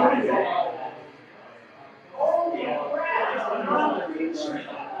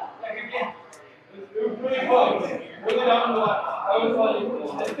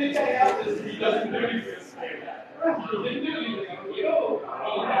 I think I have this. He doesn't do anything. He didn't do anything. You know,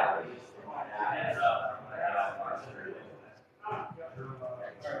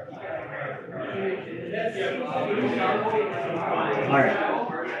 All right.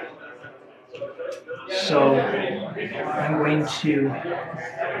 So I'm going to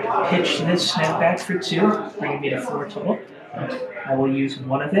pitch this snapback for 2, bringing me to 4 total. I will use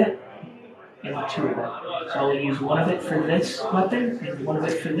 1 of it and 2 of it. So I will use 1 of it for this weapon and 1 of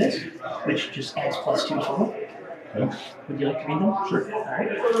it for this, which just adds plus 2 total. Okay. Would you like to read them? Sure. All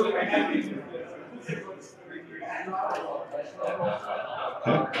right.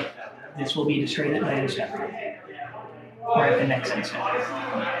 Okay. This will be destroyed at my end step. Or at the next end step.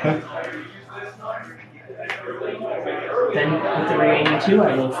 Okay. Then, with the remaining 2,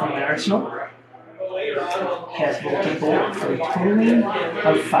 I will from my arsenal cast Volta Bolt for a total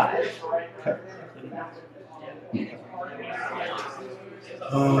of 5. Okay.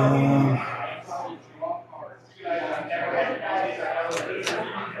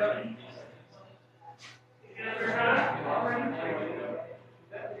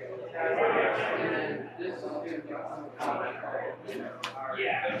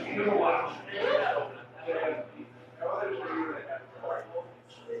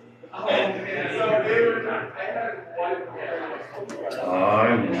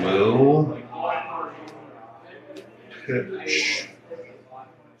 I will pitch.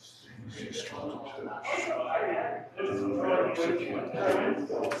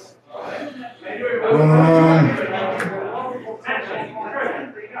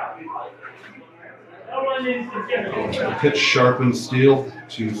 Pitch sharpened steel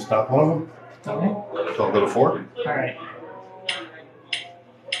to stop one of them. Okay. So I'll go to 4. All right.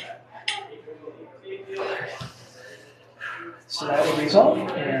 So that will resolve,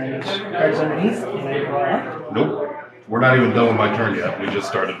 and cards underneath, and I draw up. Nope. We're not even done with my turn yet. We just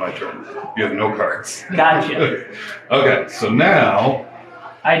started my turn. You have no cards. Gotcha. Okay, so now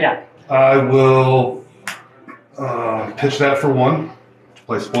I die. I will pitch that for 1 to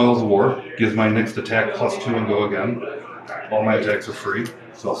play Spoils of War. Gives my next attack +2 and go again. All my attacks are free,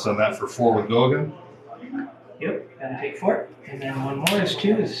 so I'll send that for 4 with go again. Yep, gotta take 4. And then 1 more is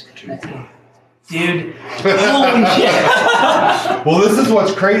 2. Dude, holy shit. Well, this is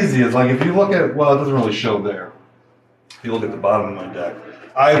what's crazy is like if you look at, well, it doesn't really show there. If you look at the bottom of my deck,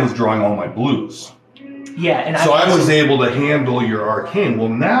 I was drawing all my blues. Yeah, and So I was able to handle your arcane. Well,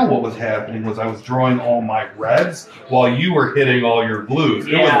 now what was happening was I was drawing all my reds while you were hitting all your blues.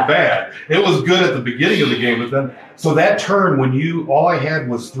 It was bad. It was good at the beginning of the game, but then so that turn when all I had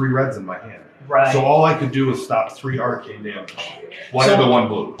was 3 reds in my hand. Right. So all I could do was stop 3 arcane damage. Well, I had the 1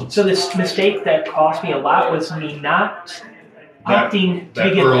 blue. So this mistake that cost me a lot was me not opting to that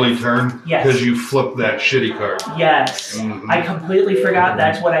begin early with. turn Yes. because you flipped that shitty card. Yes. I completely forgot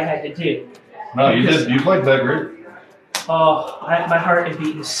that's what I had to do. No, you did. You played that great. Oh, my heart is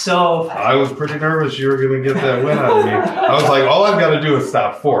beating so fast. I was pretty nervous you were going to get that win out of me. I was like, all I've got to do is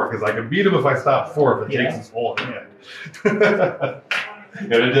stop 4 because I can beat him if I stop 4 if it takes his whole hand.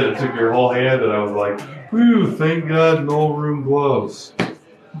 And it did. It took your whole hand, and I was like, whew, thank God, no room gloves.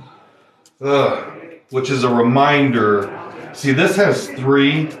 Which is a reminder. See, this has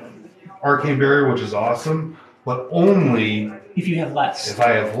 3 arcane barrier, which is awesome, but only if you have less. If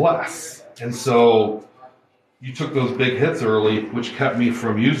I have less. And so you took those big hits early, which kept me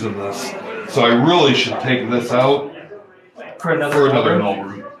from using this. So I really should take this out for another null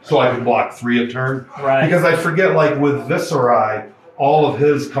room. So I can block 3 a turn. Right. Because I forget, like with Viscerai, all of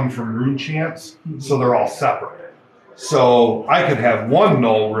his come from rune chants, so they're all separate. So I could have 1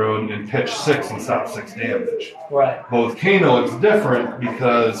 null rune and pitch 6 and stop 6 damage. Right. But with Kano, it's different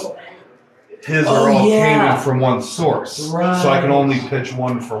because his are all coming from 1 source. Right. So I can only pitch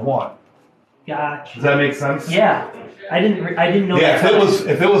 1 for 1. Gotcha. Does that make sense? Yeah. I didn't know Yeah, that.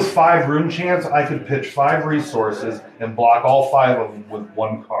 if it was 5 rune chants, I could pitch 5 resources and block all 5 of them with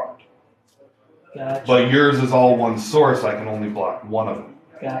 1 card. Gotcha. But yours is all 1 source, I can only block 1 of them.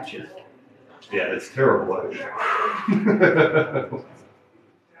 Gotcha. Yeah, it's terrible, actually.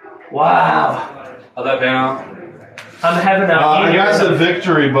 Wow. How'd that pan out? I'm having a. I got the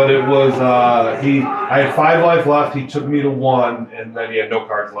victory, but it was I had 5 life left. He took me to 1, and then he had no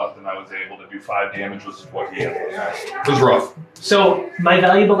cards left, and I was able to do 5 damage, which is what he had. It was rough. So my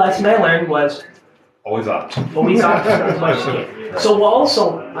valuable lesson I learned was always opt. Always opt as much as you can. So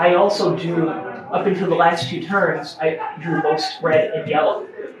I also drew up until the last 2 turns. I drew most red and yellow,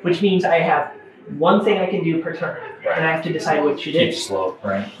 which means I have 1 thing I can do per turn, and I have to decide which it is. Keep slow,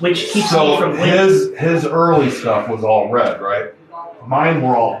 right? Which keeps me from winning. His early stuff was all red, right? Mine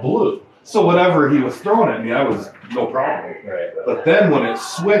were all blue. So whatever he was throwing at me, I was no problem. Right. But then when it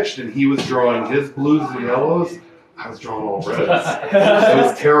switched and he was drawing his blues and yellows, I was drawing all reds. It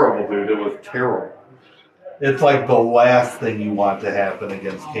was terrible, dude. It was terrible. It's like the last thing you want to happen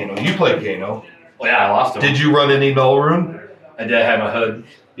against Kano. You played Kano. Well, yeah, I lost him. Did you run any null rune? I did have my hood.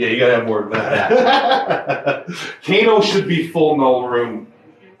 Yeah, you gotta have more than that. Kano should be full null rune.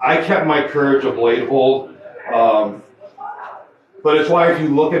 I kept my courage a blade hold. But it's why if you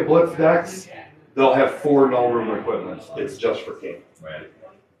look at Blitz decks, they'll have 4 null rune equipment. It's just for Kano. Right.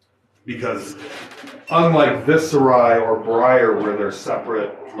 Because unlike Viscerai or Briar where they're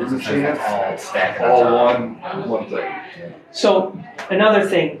separate rune chants, all stacked all on one thing. So another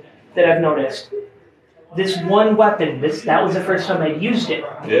thing that I've noticed, this 1 weapon, that was the first time I'd used it.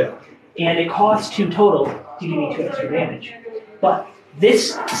 Yeah. And it costs 2 total to give me 2 extra damage. But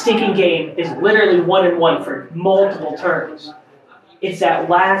this stinking game is literally 1 and 1 for multiple turns. It's that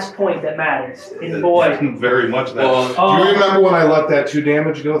last point that matters. And boy, very much that. Well, do you remember when I let that 2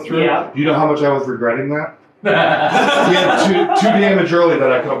 damage go through? Yeah. Do you know how much I was regretting that? He had 2 damage early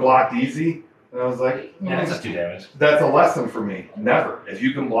that I could have blocked easy. And I was like, Yeah, that's just 2 damage. that's a lesson for me. Never. If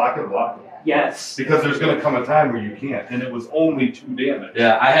you can block it, block it. yes. Because there's going to come a time where you can't. And it was only 2 damage.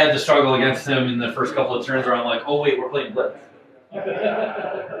 Yeah, I had to struggle against him in the first couple of turns where I'm like, oh wait, we're playing Blitz.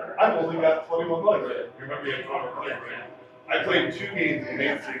 I've only got 21 life. You remember me? I played 2 games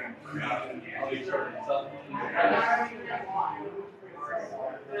against him.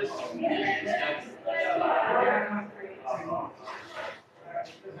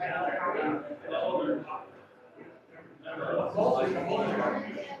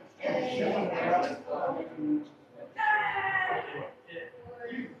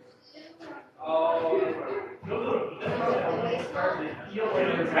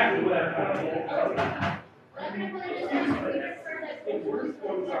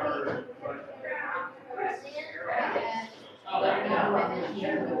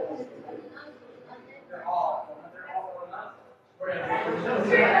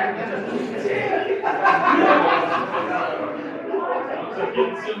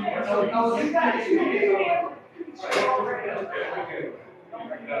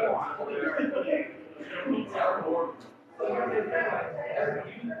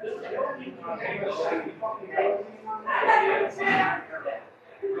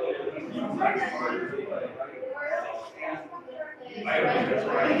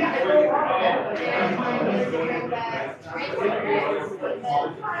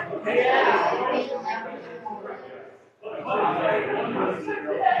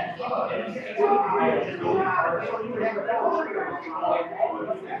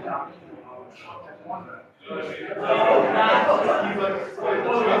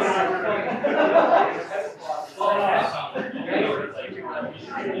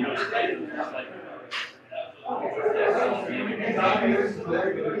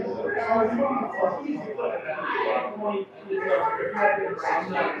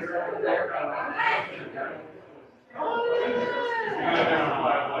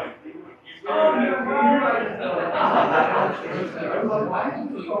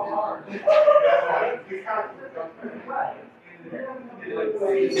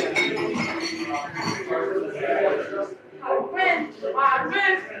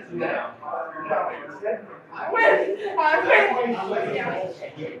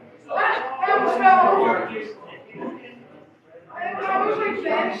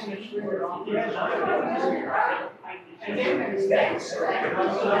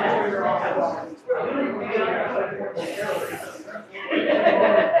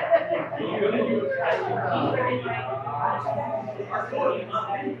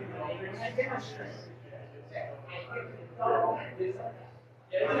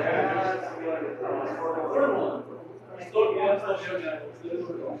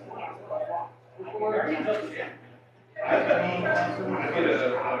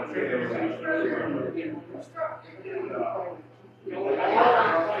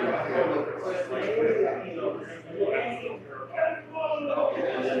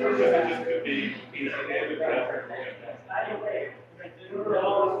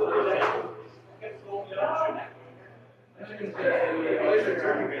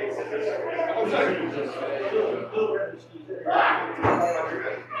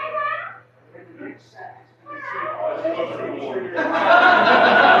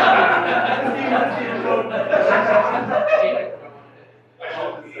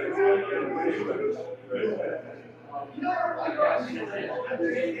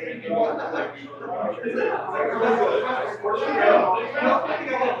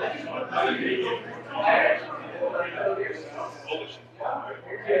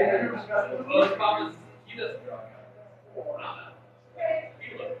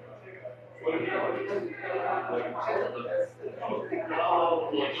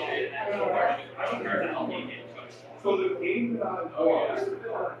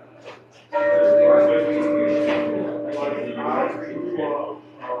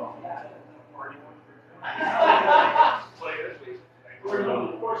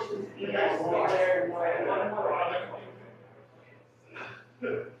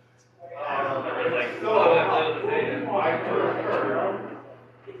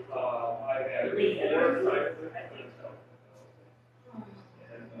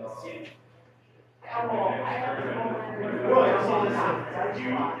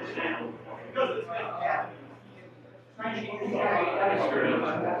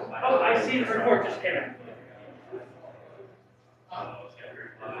 Oh, I see the report just came in.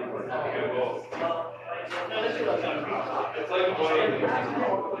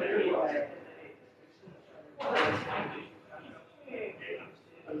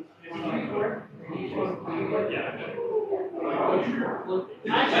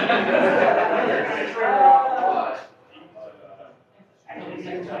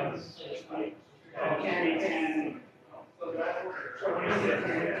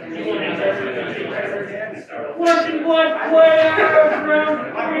 Working blood players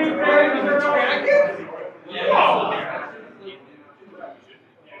around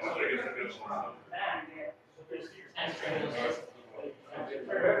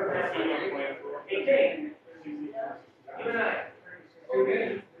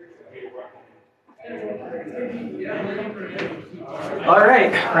All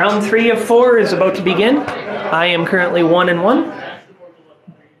right, round 3 of 4 is about to begin. I am currently 1-1.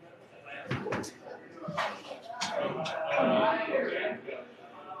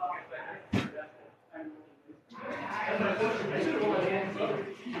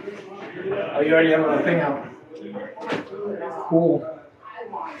 Oh, you already have a thing out. Cool.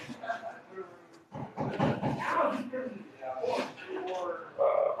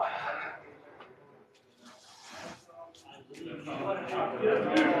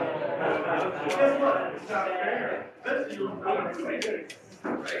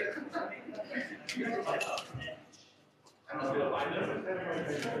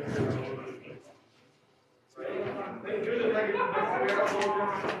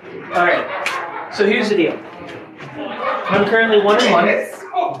 All right, so here's the deal. I'm currently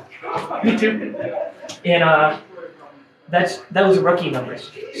 1-1. Me too. And those are rookie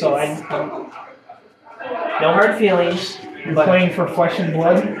numbers. So I'm no hard feelings. You're But playing for flesh and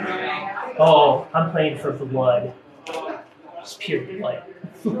blood? oh, I'm playing for blood. It's pure blood.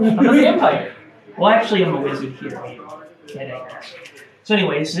 I'm a vampire. Well, actually, I'm a wizard here. So,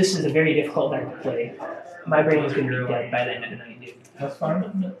 anyways, this is a very difficult deck to play. My brain is going to be dead by the end of the night, dude. That's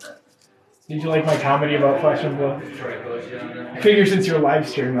fine. Did you like my comedy about flesh and blood? I figure since you're live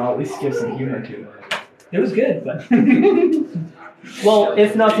streaming, I'll at least give some humor to it. It was good, but well,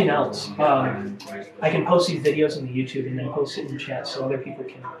 if nothing else, I can post these videos on the YouTube and then post it in the chat so other people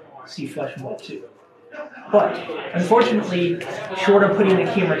can see Flesh and Blood too. But unfortunately, short of putting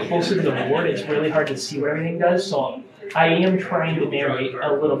the camera closer to the board, it's really hard to see what everything does. So I am trying to narrate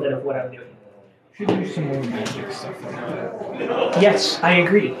a little bit of what I'm doing. Should do some more magic stuff like that. Yes, I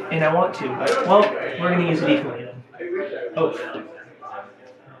agree, and I want to. But well, we're gonna use a decoy then.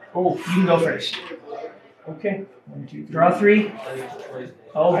 Oh, you can go first. Okay. 1, 2, 3. Draw 3.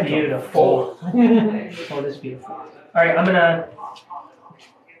 Oh, beautiful. Oh, this is beautiful. All right,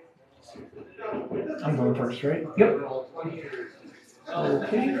 I'm going first, right? Yep.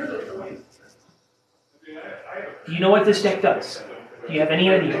 Okay. Do you know what this deck does? Do you have any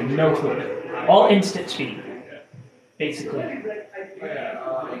idea? No clue. All instant speed, basically.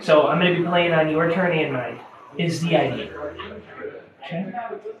 So I'm going to be playing on your turn and mine, is the idea. Okay.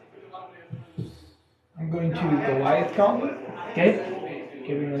 I'm going to Goliath Gauntlet. Okay?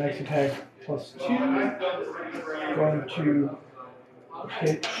 Giving the next attack +2. Going to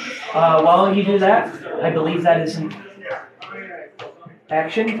hit. While you do that, I believe that is an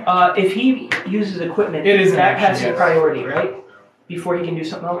action. If he uses equipment, It is an that action, has the yes. priority, right? Before he can do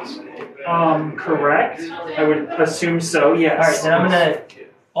something else? Correct. I would assume so, yes. Alright, then I'm going to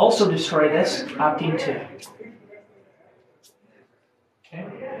also destroy this, opting to. Okay.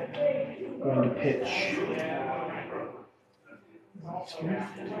 Going to pitch.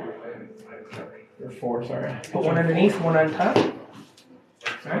 Or 4, sorry. Put one underneath, one on top.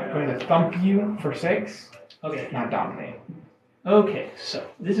 Alright, going to thump you for 6. Okay. Not dominate. Okay, so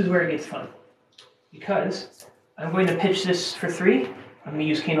this is where it gets fun. Because I'm going to pitch this for 3. I'm going to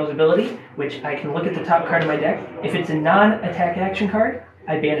use Kano's ability, which I can look at the top card of my deck. If it's a non-attack action card,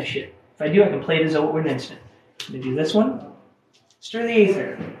 I banish it. If I do, I can play it as though it were an instant. I'm going to do this one. Stir the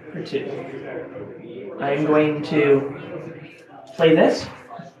Aether for 2. I'm going to play this.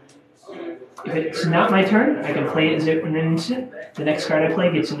 If it's not my turn, I can play it as if an instant. The next card I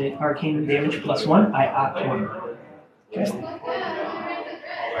play gets an arcane damage +1. I opt 1. Okay.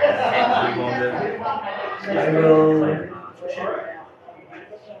 I will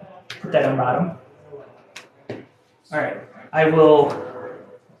put that on bottom. Alright. I will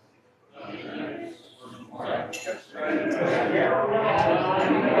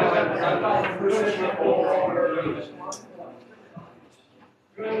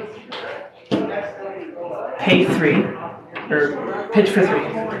pay 3, or pitch for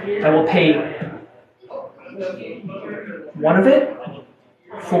 3. I will pay 1 of it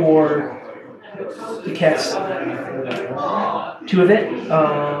for to cast 2 of it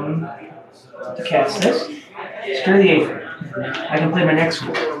to cast this. Stir the Aether. I can play my next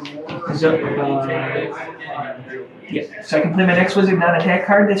one. So, yeah, so I can play my next wizard non-attack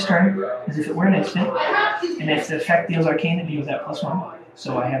card this turn as if it were an instant. And if the effect deals arcane, it deals that +1.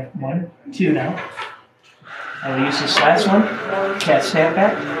 So I have 1, 2 now. I will use this last one, cast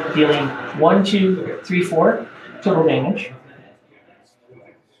Snapback, dealing 1, 2, 3, 4 total damage.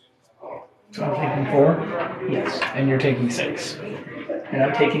 So I'm taking 4. Yes. And you're taking 6. And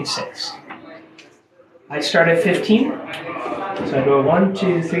I'm taking 6. I start at 15. So I go 1,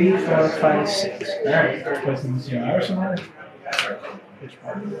 2, 3, 4, 5, 6. Alright. Was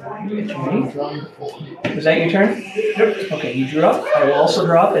that your turn? Yep. Okay, you drew up. I will also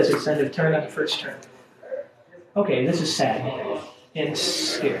draw up as its end of turn on the first turn. Okay, this is sad. and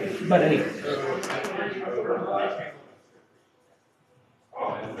scary. But anyway.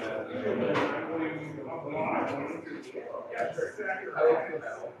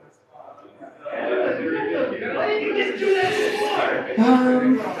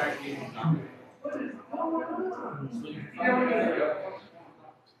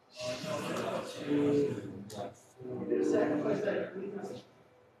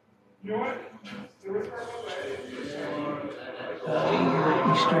 You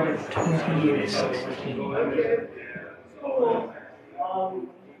started 28 16.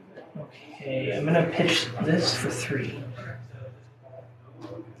 Okay, I'm gonna pitch this for 3.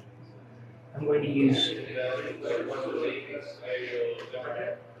 I'm going to use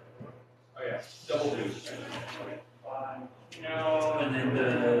And then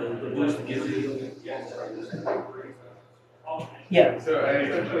the boost gives you. yeah.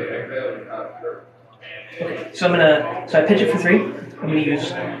 Okay, so I pitch it for 3. I'm gonna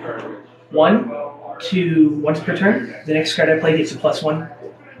use 1 to once per turn. The next card I play gets a +1.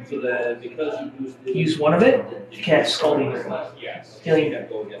 So that because you boosted. Use 1 of it to cast Scalding, dealing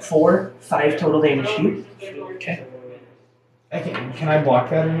 4, 5 total damage to you. Okay. Can I block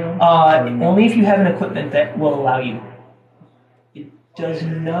that or no? Only if you have an equipment that will allow you. It does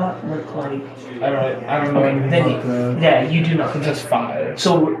not look like. I don't know anything about the. Yeah, you do not. It's just 5.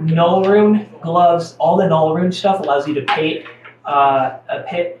 So null rune, gloves, all the null rune stuff allows you to pay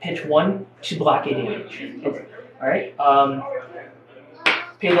pitch 1 to block a damage. Okay. All right.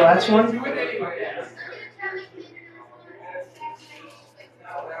 Pay the last one.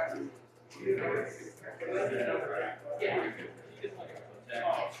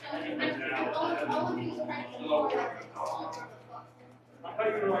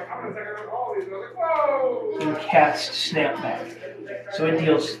 And cast Snapback. So it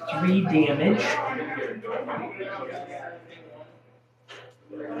deals 3 damage.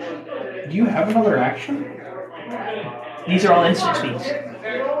 Do you have another action? These are all instant speeds.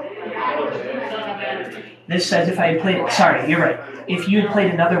 This says if I had played. Sorry, you're right. If you had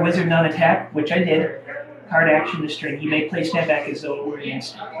played another wizard non-attack, which I did, card action this turn, you may play Snapback as though it were an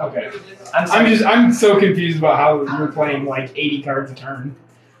instant. Okay. I'm I'm so confused about how you're playing like 80 cards a turn.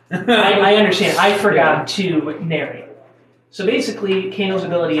 I understand. I forgot to narrate. So basically, Kano's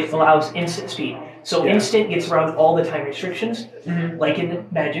ability allows instant speed. So instant gets around all the time restrictions, like in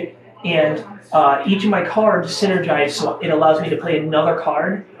Magic, and each of my cards synergize, so it allows me to play another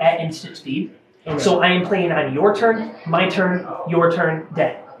card at instant speed. Okay. So I am playing on your turn, my turn, your turn,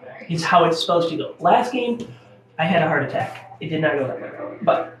 dead. Is how it's supposed to go. Last game, I had a heart attack. It did not go that way.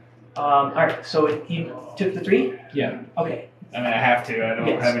 But, alright, so you took the 3? Yeah. Okay. I mean, I have to. I don't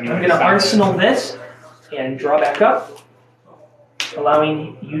have any. I'm going to arsenal this and draw back up,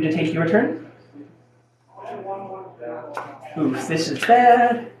 allowing you to take your turn. Oof, this is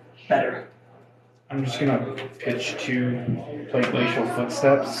bad. Better. I'm just going to pitch 2 play Glacial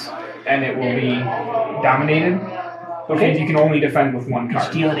Footsteps, and it will be dominated. Okay. You can only defend with 1 card.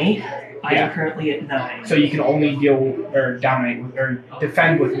 It's deal an 8. I am currently at 9. So you can only deal or dominate or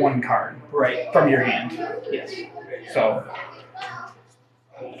defend with 1 card. Right. From your hand. Yes. So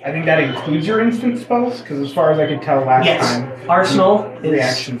I think that includes your instant spells, because as far as I could tell last time. Arsenal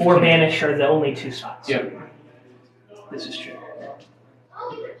is or Banish are the only 2 spots. Yep. This is true.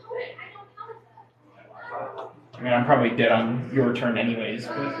 I mean, I'm probably dead on your turn anyways.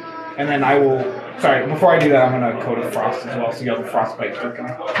 But, and then I will. Sorry, before I do that, I'm going to Code of Frost as well, so you have a Frostbite token.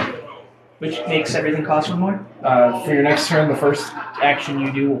 Which makes everything cost 1 more? For your next turn, the first action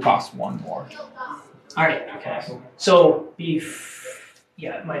you do will cost 1 more. Alright, okay. So,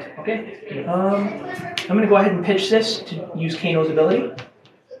 yeah, my turn. Okay. I'm going to go ahead and pitch this to use Kano's ability.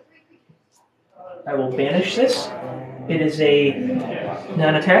 I will banish this. It is a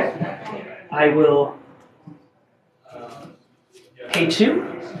non-attack. I will pay 2,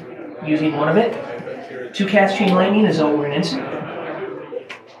 using 1 of it. 2 cast Chain Lightning is over an instant.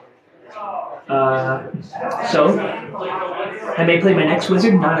 So, I may play my next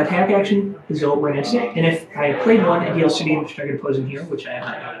wizard, non-attack action is over an instant. And if I played 1, it deals 2 damage to target opposing hero, which I have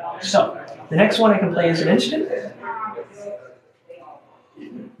not done. So, the next one I can play is an instant.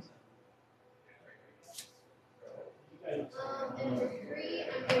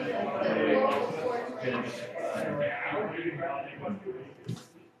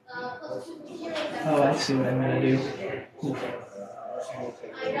 Oh, I see what I'm going to do. Oof.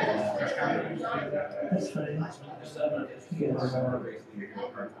 That's fine.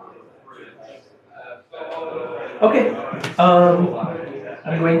 Okay.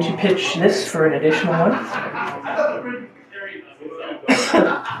 I'm going to pitch this for an additional 1.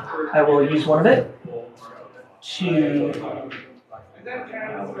 I will use 1 of it to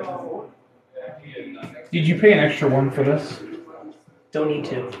Did you pay an extra 1 for this? Don't need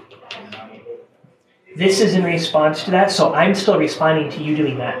to. This is in response to that, so I'm still responding to you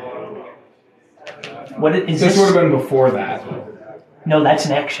doing that. What is this? This would have been before that. No, that's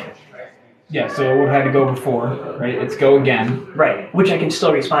an action. Yeah, so it would have had to go before, right? It's go again. Right, which I can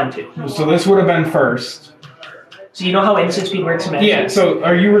still respond to. So this would have been first. So you know how instant speed works in Magic? Yeah, so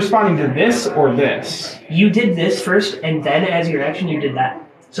are you responding to this or this? You did this first, and then as your action, you did that.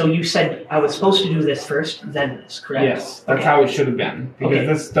 So you said I was supposed to do this first, then this, correct? Yes, that's how it should have been. Because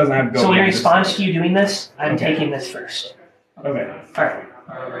this doesn't have go. So in again. response to you doing this, I'm taking this first. Okay. Alright.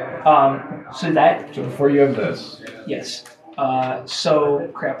 So that, So before you have this. yes. So,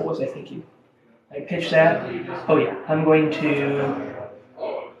 crap, what was I thinking? I pitched that. Oh yeah, I'm going to,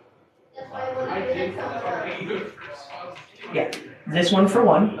 yeah, this one for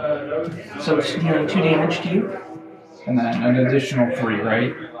 1. So it's dealing 2 damage to you. And then an additional 3,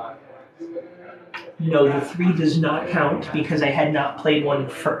 right? No, the 3 does not count because I had not played 1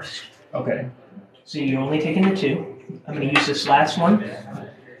 first. Okay. So you're only taking the 2. I'm going to use this last one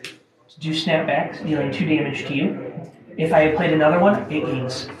to do snapbacks, dealing 2 damage to you. If I had played another one, it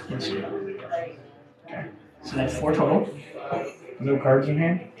gains instant. Okay. So that's 4 total. No cards in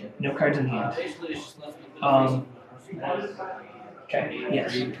hand? No cards in hand. Okay,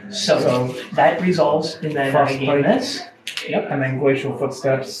 yes. So that resolves, and then I gain this. Yep. And then glacial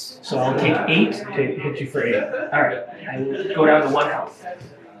footsteps. So I'll take 8. To hit you for 8. Alright, I will go down to 1 health.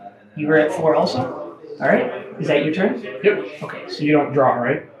 You were at 4 also? Alright, is that your turn? Yep. Okay, so So you don't draw,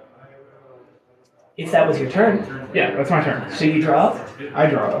 right? if that was your turn, Yeah, that's my turn. so you draw? I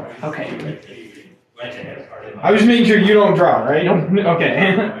draw. Okay. I was just making sure you don't draw, right?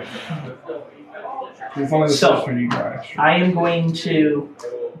 Okay. It's only the So, first one you draw. Actually. I am going to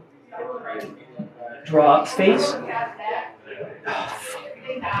draw up space.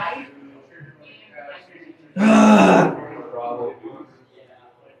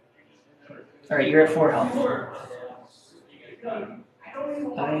 Alright, you're at 4 health.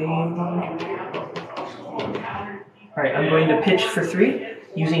 Alright, I'm going to pitch for 3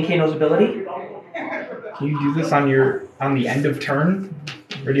 using Kano's ability. Can you do this on the end of turn?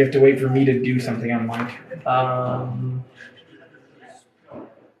 Or do you have to wait for me to do something on my turn?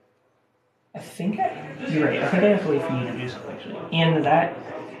 I think you're right. I think I have to wait for you to do something actually. And that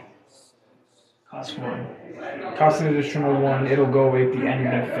costs 1. Cost an additional 1, it'll go away at the end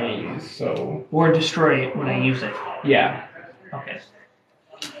of phase, so... Or destroy it when I use it. Yeah. Okay.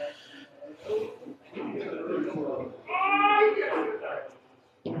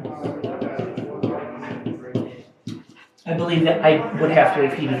 I believe that I would have to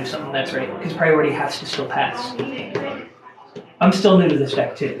wait for you to do something, that's right. Because priority has to still pass. I'm still new to this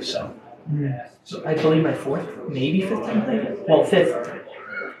deck too, so. So I believe my 4th, maybe 5th time playing it? Well, 5th.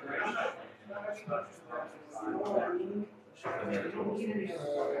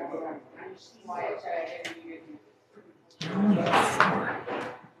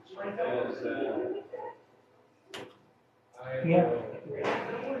 Yeah.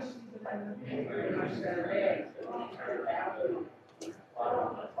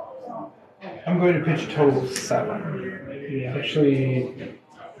 I'm going to pitch a total of 7. Yeah. Actually,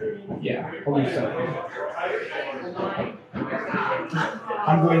 yeah, I'll do 7.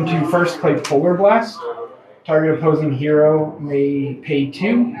 I'm going to first play Polar Blast. Target opposing hero may pay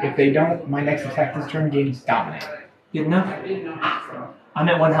 2. If they don't, my next attack this turn gains Dominate. Good enough? I'm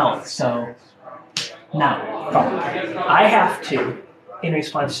at 1 health, so now I have to, in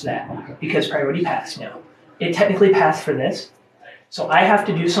response to that, because priority passed now. It technically passed for this, so I have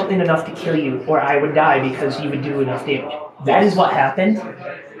to do something enough to kill you, or I would die because you would do enough damage. That is what happened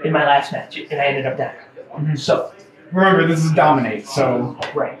in my last match, and I ended up dying. So, remember, this is Dominate, so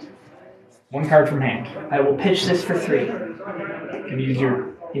right. 1 card from hand. I will pitch this for 3. Can you use your...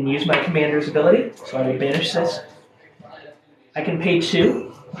 And use my commander's ability, so I will banish this. I can pay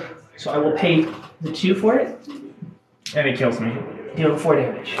 2, so I will pay the 2 for it. And it kills me. Deal 4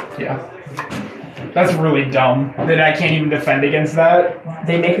 damage. Yeah. That's really dumb that I can't even defend against that.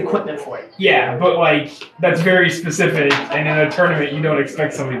 They make equipment for it. Yeah, but like, that's very specific, and in a tournament you don't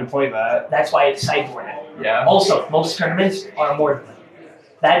expect somebody to play that. That's why it's sideboarded. Yeah. Also, most tournaments are more.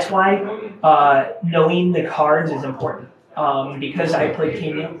 That's why knowing the cards is important. Because I played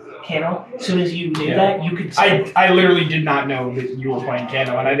Kano, as soon as you knew that, you could... I literally did not know that you were playing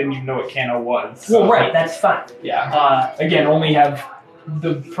Kano, and I didn't even know what Kano was. So. Well, right, that's fine. Yeah. Again, only have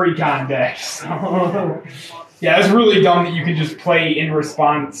the pre-con decks. Yeah, it's really dumb that you can just play in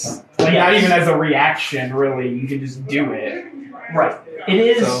response. Like, not even as a reaction, really. You can just do it. Right. It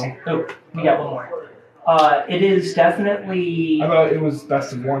is... So. Oh, we got one more. It is definitely I thought it was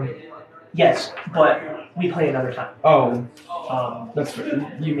best of one. yes, but we play another time. Oh, Um, that's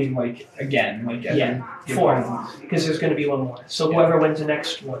you mean like again, like as Yeah, in 4, because there's going to be one more. So whoever wins the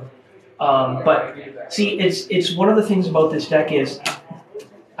next one. But see, it's one of the things about this deck is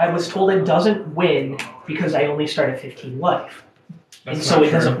I was told it doesn't win because I only start at 15 life, That's and so not it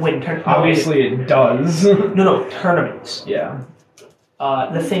true. doesn't win. Obviously, it does. No, tournaments. Yeah.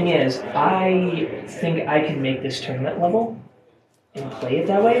 The thing is, I think I can make this tournament level and play it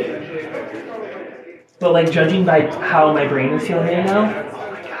that way. But like judging by how my brain is feeling right now,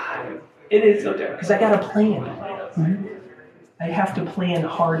 oh my god, it is so different because I got a plan. I have to plan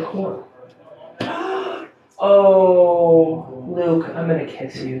hardcore. Oh, Luke, I'm gonna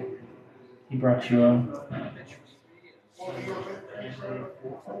kiss you. He brought you up.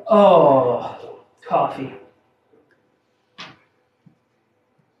 Oh, coffee.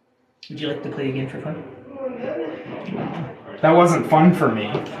 Would you like to play again for fun? That wasn't fun for me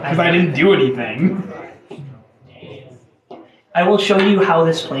because I didn't do anything. I will show you how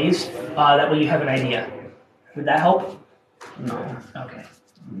this plays. That way you have an idea. Would that help? No. Okay.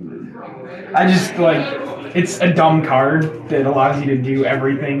 I just like it's a dumb card that allows you to do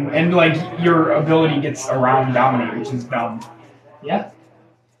everything, and like your ability gets around dominate, which is dumb. Yeah.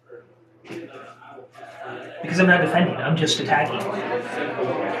 Because I'm not defending, I'm just attacking.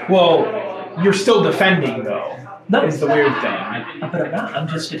 Well, you're still defending though. No. Is the weird thing. But I'm not, I'm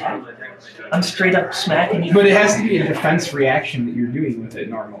just attacking. I'm straight up smacking you. But it has to be a defense reaction that you're doing with it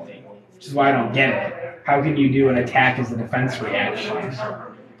normally, which is why I don't get it. How can you do an attack as a defense reaction?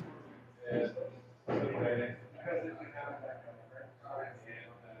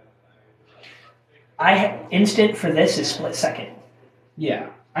 Instant for this is split second. Yeah,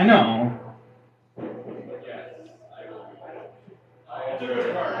 I know.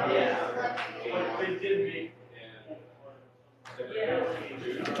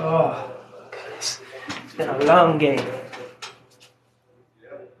 Oh, it's been a long game.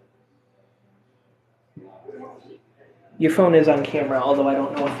 Your phone is on camera, although I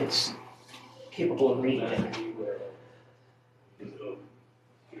don't know if it's capable of reading it.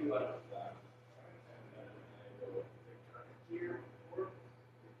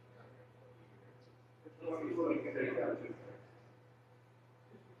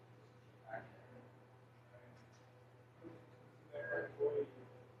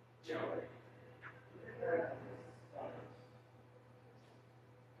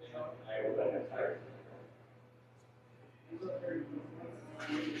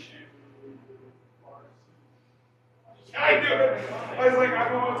 I do it. I was like,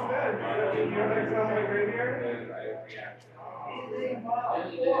 I'm almost dead. You know that sounds like right here?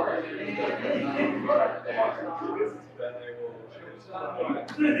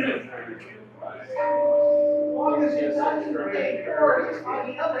 As long as you touch the right door, it's on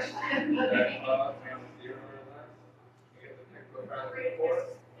the other side. It might be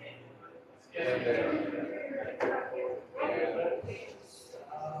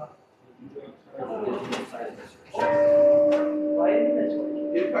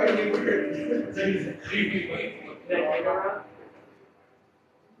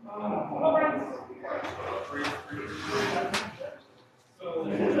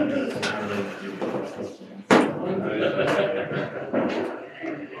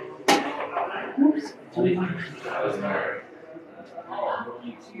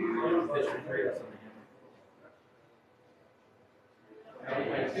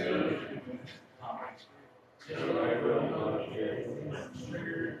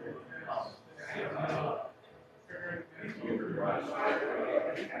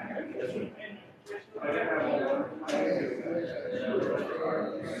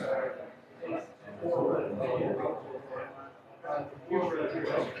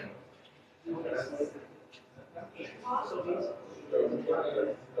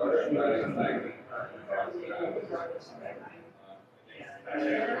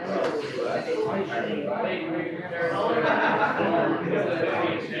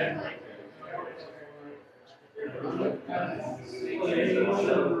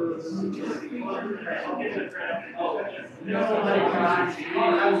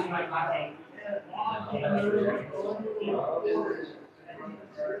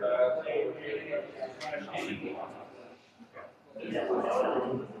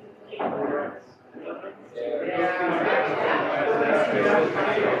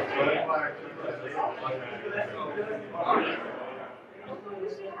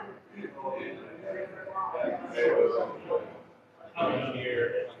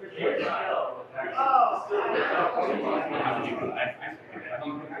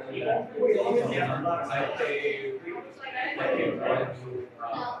weird.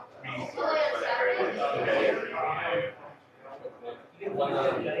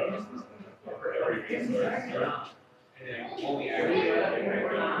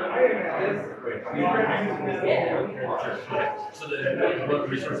 So what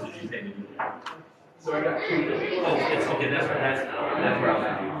resources did you take? So I got two. Oh, it's okay. That's where I was confused.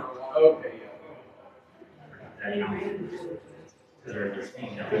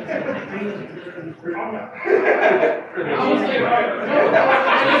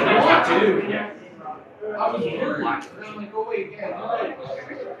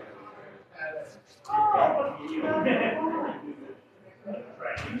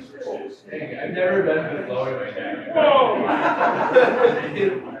 I've never been this low in my neck.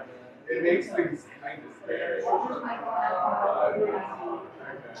 It makes things kind of scary.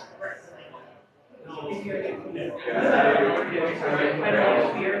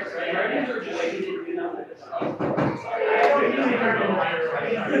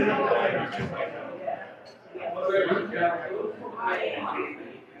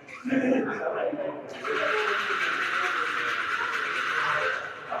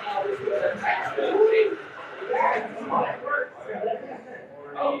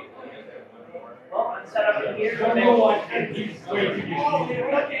 Set up here.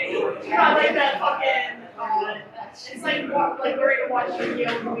 Not like that fucking. It's like we're ready to watch a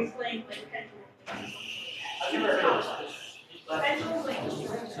video movie playing like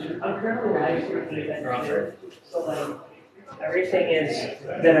I'm currently live streaming that, so like everything is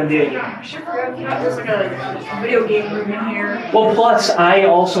that I'm doing. I should forgot there's like a video game room in here. Well, plus I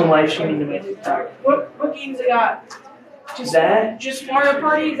also am live streaming to my TikTok. What games they got? Just Mario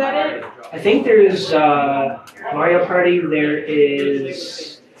Party, is that it? I think there's Mario Party. There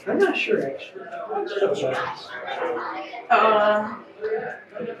is. I'm not sure actually.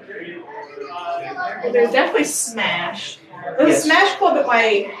 There's definitely Smash. There's a Smash Club at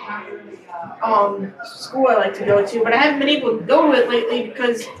my school I like to go to, but I haven't been able to go to it lately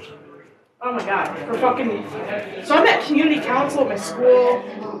because, oh my god, for fucking. So I'm at community council at my school,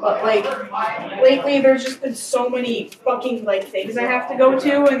 but like lately there's just been so many fucking like things I have to go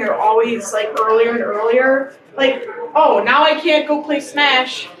to, and they're always like earlier and earlier. Like, oh, now I can't go play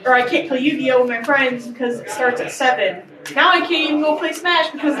Smash, or I can't play Yu-Gi-Oh with my friends because it starts at 7. Now I can't even go play Smash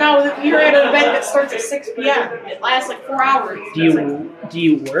because now we're at an event that starts at 6 p.m. It lasts like 4 hours. Do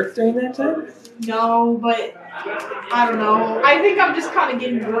you work during that time? No, but I don't know. I think I'm just kind of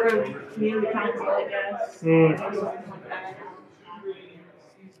getting bored of community council, I guess.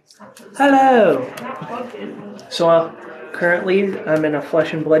 Hello. Not plugged in. So currently I'm in a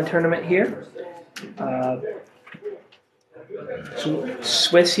Flesh and Blood tournament here.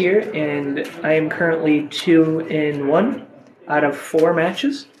 Swiss here, and I am currently 2-1 out of 4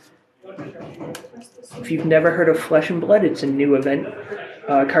 matches. If you've never heard of Flesh and Blood, it's a new event,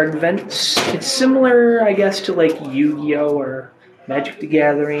 card event. It's similar, I guess, to like Yu-Gi-Oh or Magic the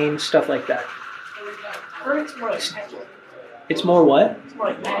Gathering, stuff like that. Or it's more like magic. It's more what? It's more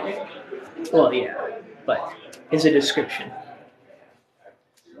like magic. Well, yeah, but it's a description.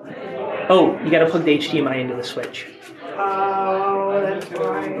 Oh, you gotta plug the HDMI into the Switch. Oh, that's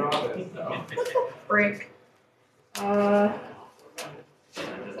right. Frick.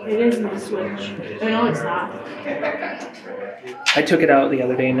 It is in the Switch. I know it's not. I took it out the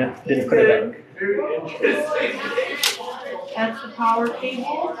other day and didn't put it back. That's the power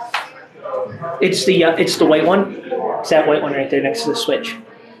cable. It's the white one. It's that white one right there next to the Switch.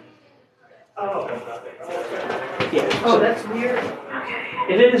 Oh. Yeah. Oh, that's weird.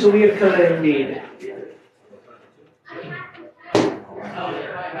 It is a weird color indeed.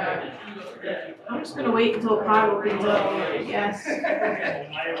 I'm just gonna wait until the power opens up, I guess. I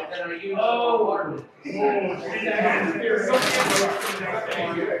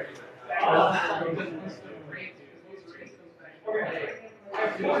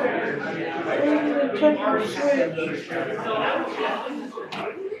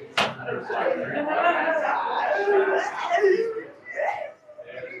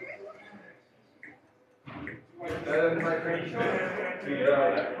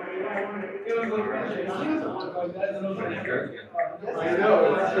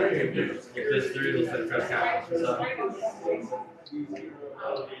know, it's strange. If this through, it'll set press captions.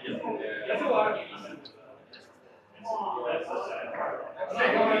 That's a lot.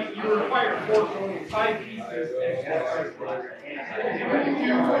 You require 5 pieces.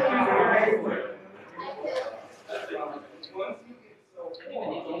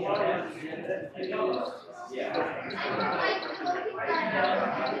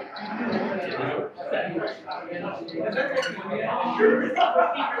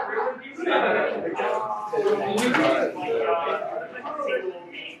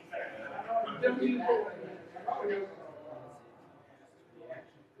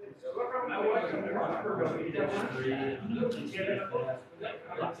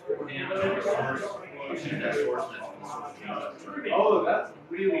 Oh, that's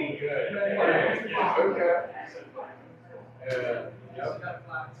really good. Okay. Yep.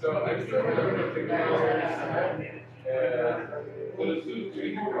 So I just remember thinking I'll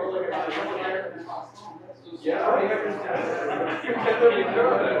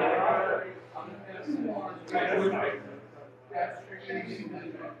throw my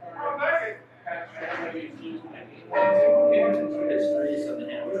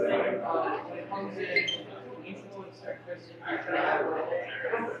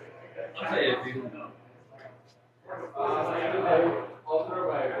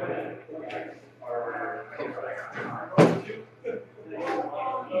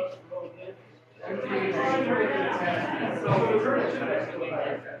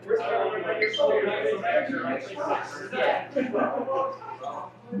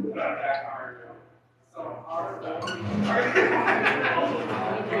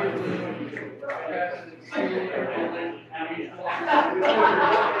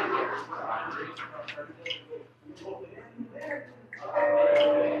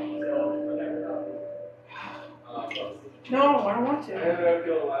No, I don't want to.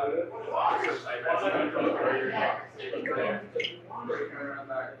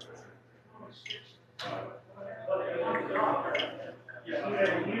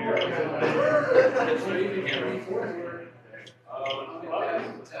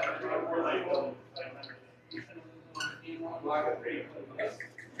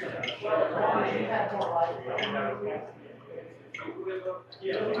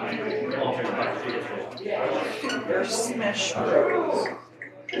 Super Smash Bros.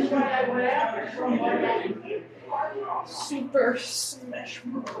 Super Smash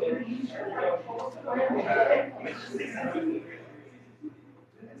Bros.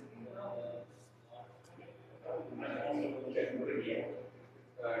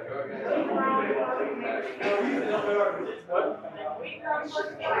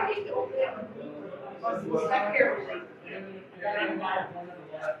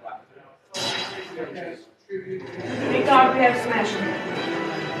 Thank God we have Smash.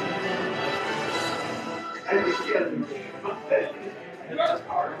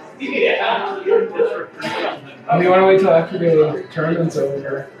 Do you want to wait till after the tournament's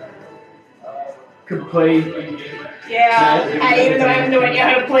over? Could play. Yeah, even though I have no idea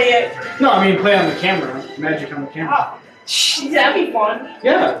how to play it. No, I mean play on the camera. Magic on the camera. Oh, that'd be fun.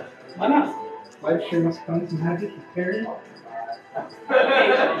 Yeah, why not? Live stream us playing some Magic with Terry.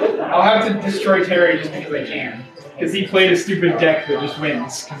 I'll have to destroy Terry just because I can. Because he played a stupid deck that just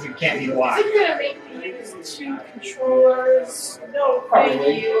wins because it can't be Is blocked. it gonna make me use 2 controllers? No, thank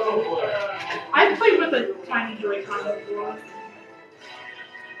Probably. you. I've played with a tiny Joy-Con before.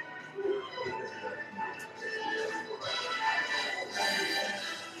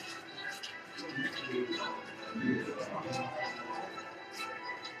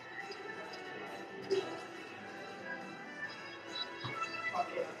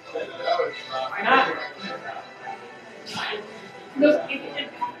 Why not? Look, if it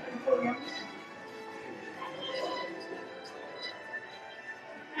didn't happen for him.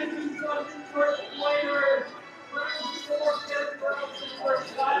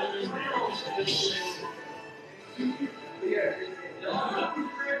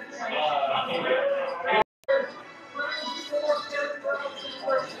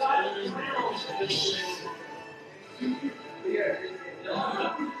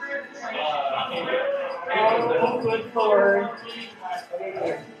 Oh, good lord.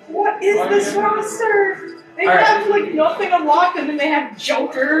 What is this roster? They have like nothing unlocked, and then they have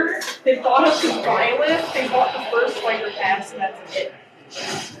Joker. They bought us the Violet. They bought the first fighter pass, and that's it.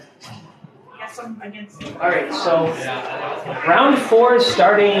 I guess I'm against it. Alright, so round 4 is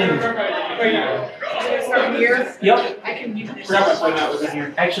starting. Start here. Yep. I can use this. Grab us when that was in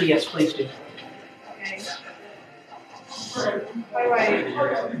here. Actually, yes, please do. Okay. By the way,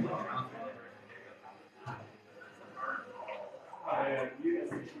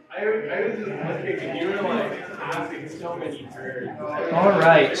 I was just listening, you were like asking so many prayers.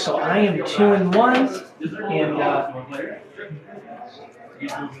 Alright, so I am 2-1, and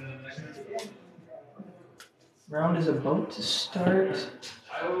round is about to start.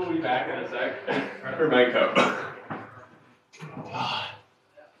 I will be back in a sec for my cup.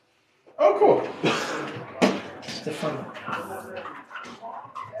 Oh, cool. It's the fun one.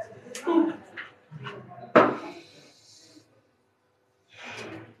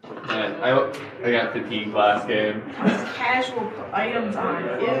 fatigue last game. Casual put items on.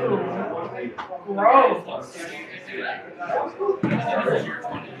 Ew. Gross.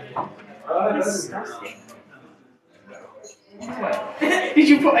 Disgusting. What? Did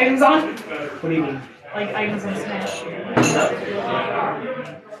you put items on? What do you mean? Like items on Smash?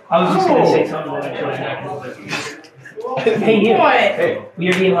 I was just gonna say something that I chose. Hey you. What? Hey. We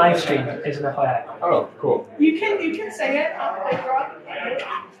are being live streamed as an FYI. Oh, cool. You can say it.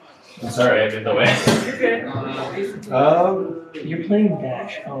 I'm sorry, I'm in the way. You're good. You're playing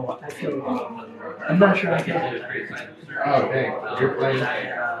Dash. Oh, I feel. I'm not sure I can do that. Oh, dang. You're playing.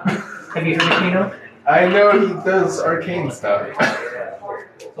 Have you heard of Kano? I know he does arcane stuff.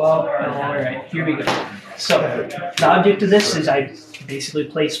 Well, alright, here we go. So, the object of this is I basically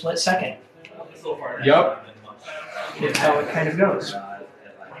play split second. Yup. It's how it kind of goes.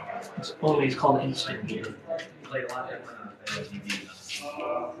 It's always called instant.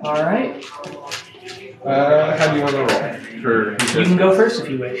 Alright, How do you want to roll? For you can go first if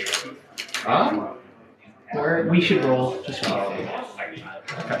you wish. Or we should roll just for you.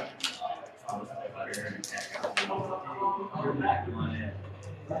 Okay.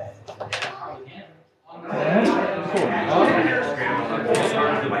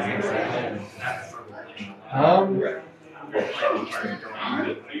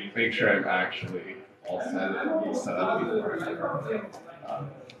 Make sure I'm actually all set up before.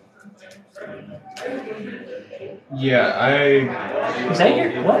 Yeah, Is that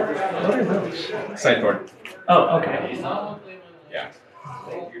your. What? What are those? sideboard. Oh, okay. Yeah.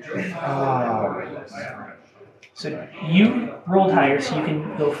 So you rolled higher, so you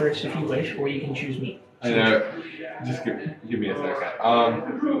can go first if you wish, or you can choose me. I know. Just give me a second.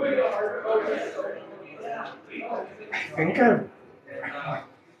 I think I want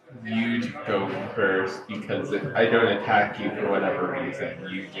you to go first because if I don't attack you for whatever reason,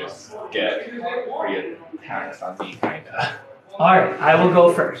 you just get free attacks on me, kinda. Alright, I will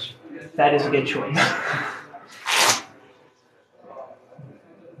go first. That is a good choice.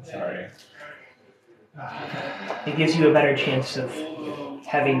 Sorry. It gives you a better chance of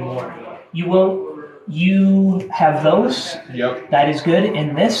having more. You have those. Yep. That is good.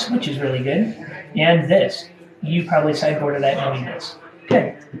 And this, which is really good. And this. You probably sideboarded that knowing this.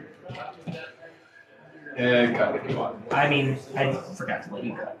 Good. And cut if you want. I mean, I forgot to let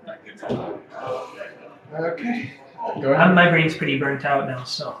you cut. Okay. Go ahead. My brain's pretty burnt out now,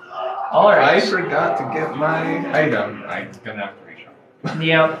 so. I Alright. forgot to get my item. I'm gonna have to reach out.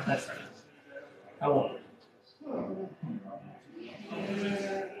 Yeah, that's fine. I won't.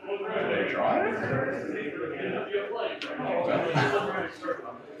 Did I draw it?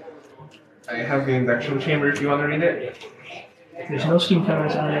 I have the induction chamber if you want to read it. There's no steam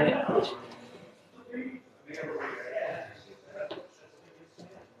counters on it.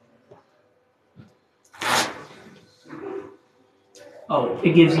 Oh,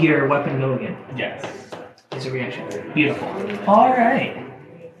 it gives your weapon go again. Yes. It's a reaction. Beautiful. Alright.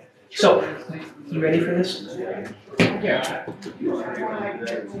 So, you ready for this? Yeah.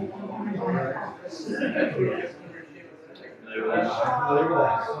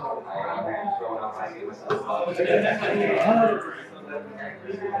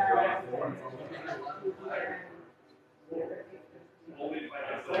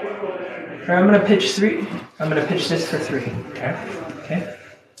 I'm gonna pitch three. I'm gonna pitch this for 3. Okay. Okay.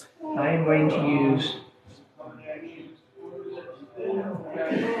 I am going to use.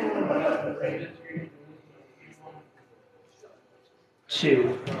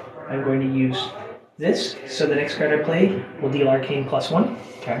 Two. I'm going to use this. So the next card I play will deal arcane +1.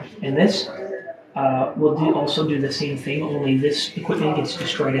 Okay. And this will also do the same thing. Only this equipment gets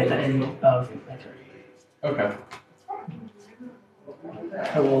destroyed at the end of my turn. Okay.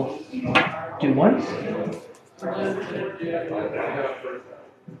 I will do 1.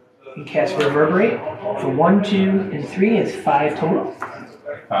 And cast Reverberate for 1, 2, and 3 is 5 total.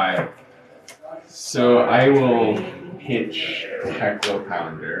 5. So I will pitch Hecklo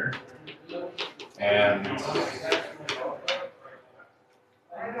Pounder and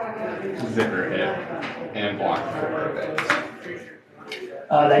zipper hit and block 4 of it.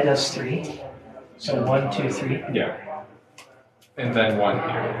 That does 3. So 1, 2, 3. Yeah. And then 1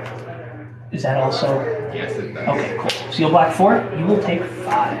 here. Is that also? Yes, it does. Okay, cool. So you'll block 4. You will take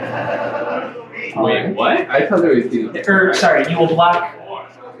 5. Wait, what? I thought it was 2. Or sorry, you will block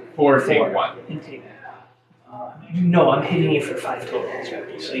 4, take 1. and take. No, I'm hitting you for 5 total.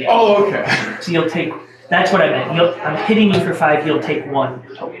 So yeah. Oh, okay. So you'll take. That's what I meant. I'm hitting you for 5. You'll take 1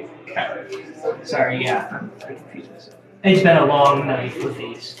 total. Okay. Sorry, yeah, I confused myself. It's been a long night with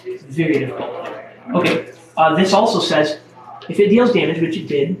these. It's very difficult. Okay, this also says if it deals damage, which it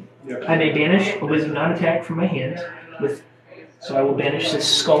did, I may banish a wisdom non-attack from my hand with. So I will banish this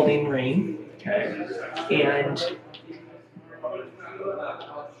Scalding Rain. Okay. And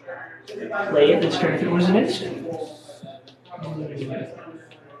play it this turn if it was an instant.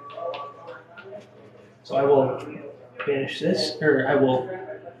 So I will banish this, or I will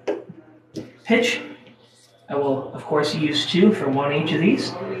pitch. I will, of course, use 2 for 1 each of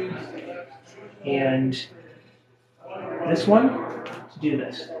these. And this one to do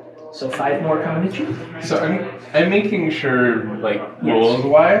this. So 5 more coming at you. So I'm making sure, like, rules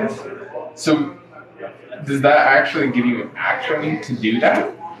wise. So does that actually give you an action to do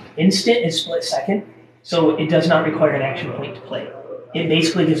that? Instant is split second, so it does not require an action point to play. It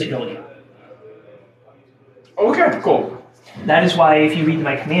basically gives it go again. Okay, cool. That is why if you read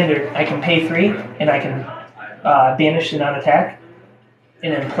my commander, I can pay 3 and I can banish the non-attack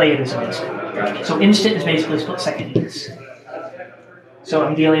and then play it as an instant. Gotcha. So instant is basically split second use. So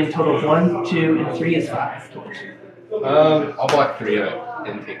I'm dealing a total of 1, 2, and 3 is 5 towards you. I'll block 3 of it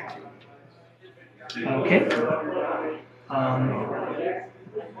and take 2. Okay.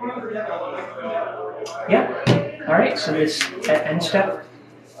 Yeah. All right. So this end step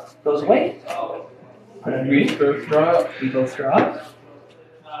goes away. Put on We both draw up. We both draw up.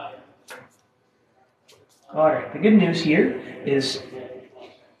 All right. The good news here is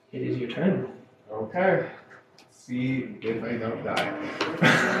it is your turn. Okay. See if I don't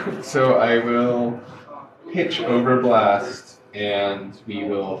die. So I will pitch Overblast and we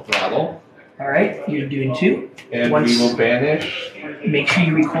will throttle. All right. You're doing 2. And Once- we will banish. Make sure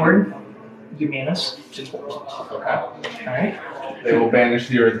you record your manas. Okay. All right. They will banish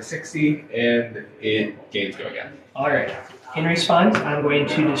 0 to 60 and it gains go again. All right. In response, I'm going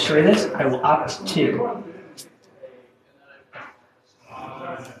to destroy this. I will opt to.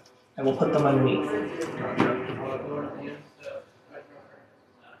 I will put them underneath.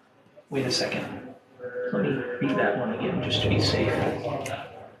 Wait a second. Let me read that one again just to be safe.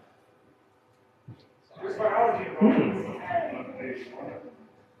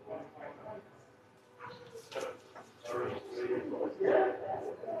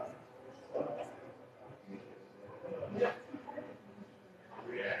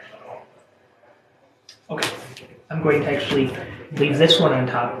 Okay, I'm going to actually leave this one on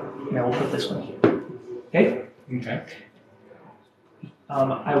top, and I will put this one here. Okay? Okay.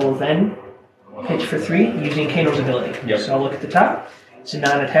 I will then pitch for 3 using Kano's ability. Yep. So I'll look at the top. It's a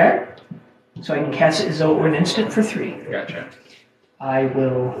non-attack, so I can cast it as though it were an instant for 3. Gotcha. I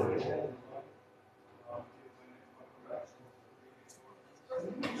will.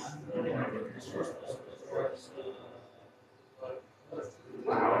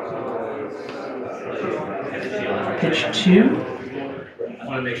 Pitch 2. I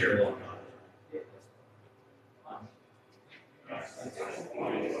want to make sure.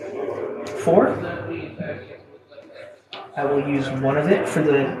 4. I will use 1 of it for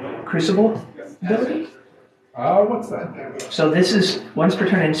the Crucible ability. What's that? So this is once per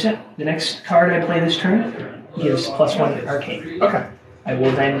turn instant. The next card I play this turn gives +1 arcane. Okay. I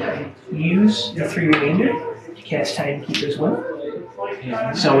will then use the 3 remainder to cast Timekeeper's Will.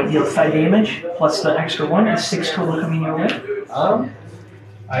 So it deals 5 damage plus the extra 1 is 6 total coming your way.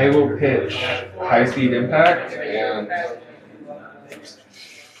 I will pitch high speed impact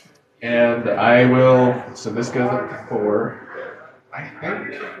and I will. So this goes up to 4. I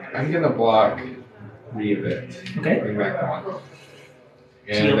think I'm gonna block 3 of it. Okay. Bring back 1.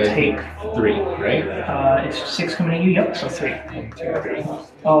 So you'll then take 3, right? it's 6 coming at you. Yep. So 3. 1, 2, 3.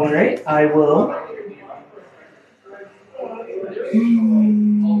 All right. I will.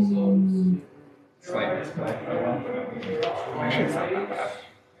 Slightly. Actually, it's not that bad.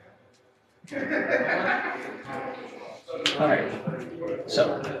 All right. So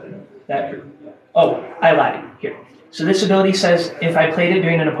that. Oh, I lied. Here. So this ability says if I played it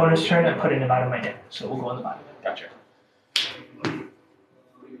during an opponent's turn, I put it in the bottom of my deck. So we'll go on the bottom. Gotcha.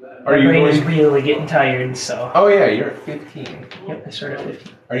 My brain is really getting tired. So. Oh yeah, you're at 15. Yep. I start at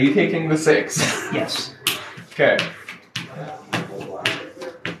 15. Are you taking the 6? Yes. Okay.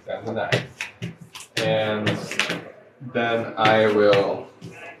 Down to 9. And then I will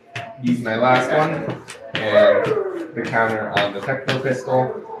use my last one and the counter on the Techno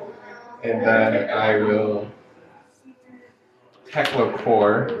Pistol. And then I will Techno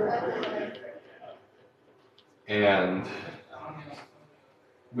Core. And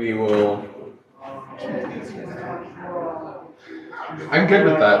we will. I'm good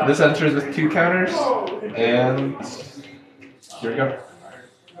with that. This enters with 2 counters, and here we go.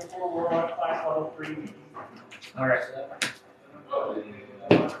 All right.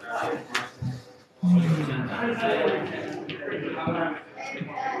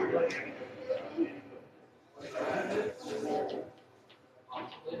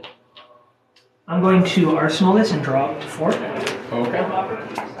 I'm going to arsenal this and draw up to 4. Okay.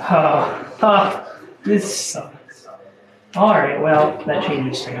 This sucks. Alright, well, that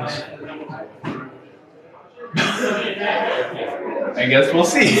changes things. I guess we'll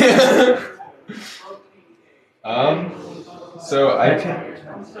see. So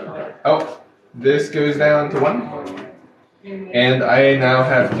oh, this goes down to 1, and I now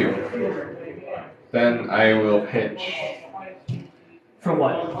have 2. Then I will pitch. For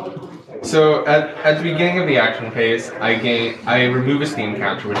what? So at the beginning of the action phase, I remove a steam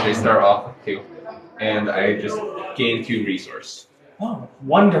counter, which I start off with 2, and I just gain 2 resource. Oh,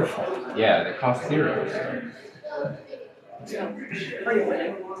 wonderful. Yeah, they cost 0.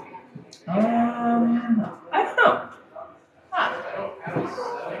 I don't know.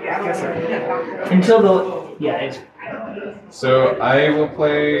 Yeah, I guess so. Until the it's So I will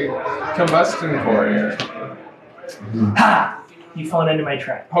play Combustion Courier. ha! You've fallen into my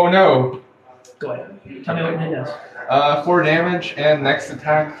trap. Oh no! Go ahead. Tell me what it does. 4 damage, and next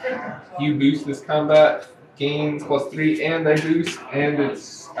attack, you boost this combat, gains +3, and I boost, and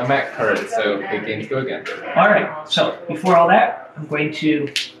it's a mech card, so it gains go again. Alright, so before all that, I'm going to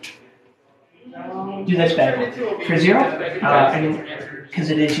do this bad for 0. And because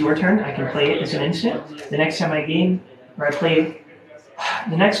it is your turn, I can play it as an instant. The next time I game, or I play,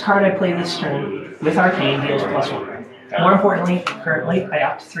 the next card I play this turn with Arcane deals +1. More importantly, currently, I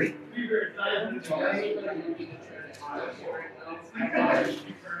opt 3.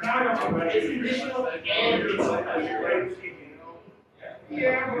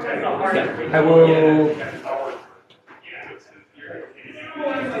 Yeah, I will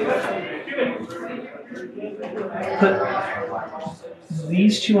put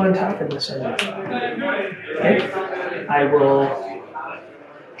these 2 on top of this one. Okay, I will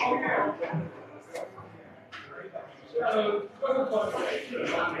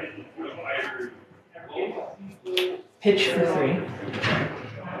pitch for 3.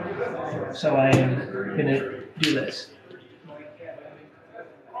 So I am going to do this.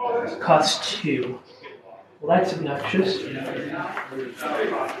 Cost 2. Well, that's obnoxious.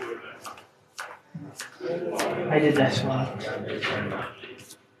 I did this one.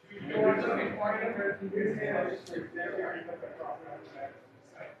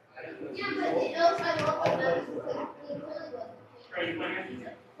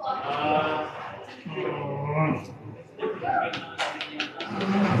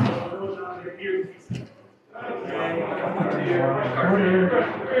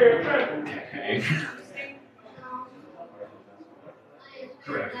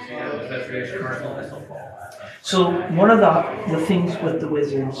 So one of the things with the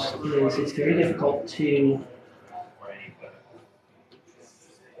wizards is it's very difficult to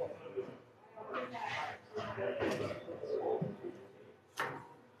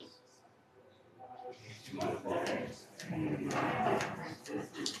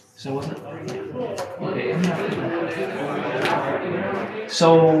So was it? Okay. So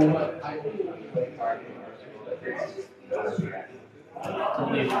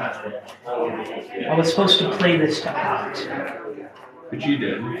I was supposed to play this to opt. But you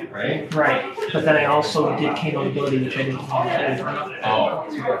did, right? Right. But then I also did Kano ability, which I didn't want to do. Oh.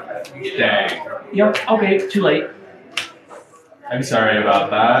 Dang. Yep. Okay. Too late. I'm sorry about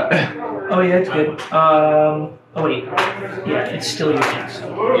that. Oh yeah, it's good. Oh wait. Yeah, it's still your turn.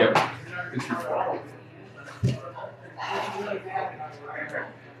 So. Yep. It's your fault.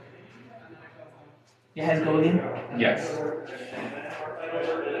 You had to go again? Yes.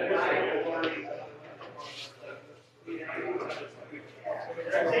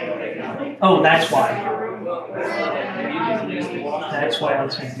 Oh, that's why. That's why I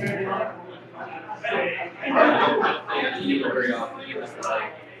was thinking.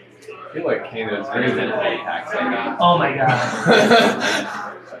 I feel like Kano's very good at brightaxe like that. Oh my god.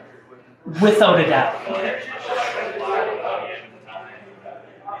 Without a doubt.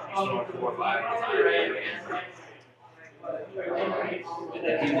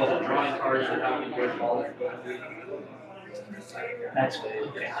 That's good.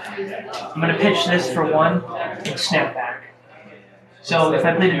 Okay. I'm going to pitch this for 1 and snap back. So if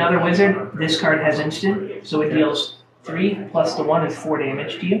I played another wizard, this card has instant, so it deals 3 plus the 1 is 4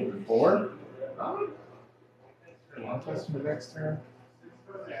 damage to you. 4? You want us for the next turn?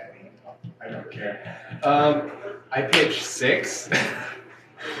 I don't care. I pitch 6,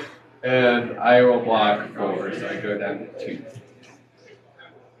 and I will block 4, so I go down to 2.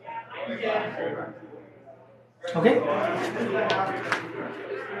 Okay.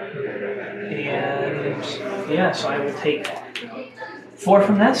 And yeah, so I will take 4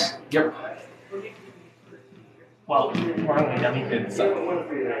 from this? Yep. Well, wrong way, dummy. It's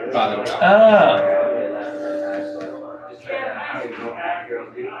bottom down. Oh.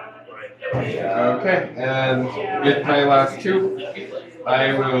 Okay, and with my last 2,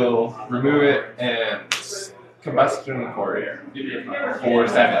 I will remove it and combustion core for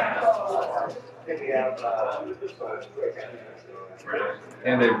 7.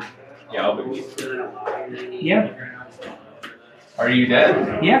 And then, yeah, I'll move you. Yeah. Are you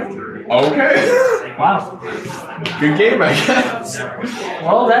dead? Yeah. Okay. Wow. Good game, I guess.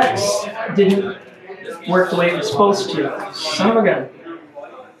 Well, that didn't work the way it was supposed to. Son of a gun.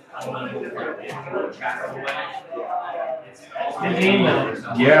 Good game, though.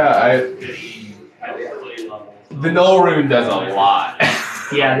 Yeah, the null rune does a lot.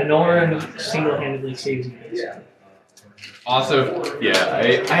 Yeah, the null rune single-handedly saves you. Also, yeah,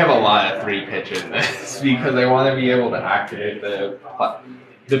 I have a lot of 3 pitch in this because I want to be able to activate the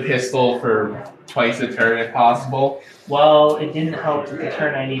pistol for twice a turn if possible. Well, it didn't help that the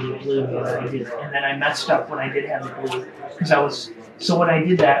turn I needed blue, and then I messed up when I did have the blue because so when I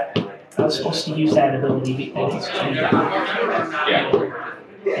did that, I was supposed to use that ability against 2 guys. Yeah.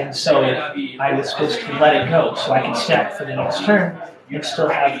 And so I was supposed to let it go so I could stack for the next turn and still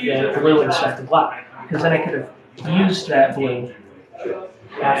have the blue and start the block. Because then I could have used that blue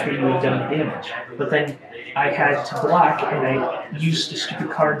after you had done the damage. But then I had to block and I used the stupid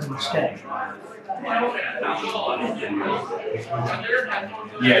cards instead.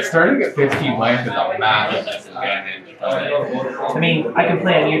 Yeah, starting at 15 life is a massive disadvantage. I mean, I can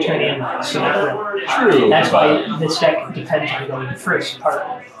play on your turn and so True. that's why this deck depends on going first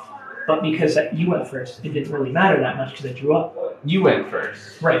part. But because you went first, it didn't really matter that much because I drew up. You went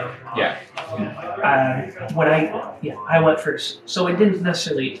first. Right. Yeah. I went first. So it didn't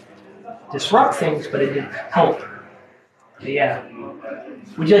necessarily disrupt things, but it didn't help. But yeah.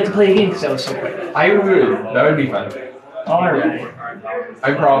 Would you like to play a game because that was so quick? I would. That would be fun. Alright.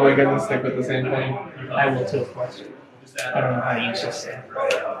 I'm probably going to stick with the same thing. I will too, of course. I don't know how to use this thing.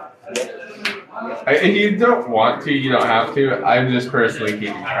 If you don't want to, you don't have to. I'm just personally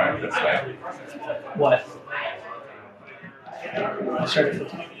keeping track this way. What? I started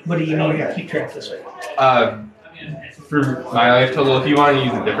with what do you mean keep track this way? For my life total, if you want to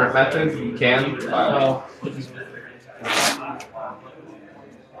use a different method, you can. Oh.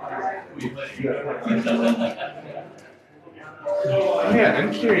 Oh yeah,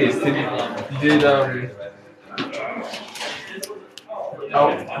 I'm curious. Oh,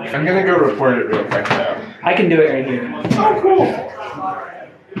 I'm gonna go report it real quick though. I can do it right here. Oh, cool.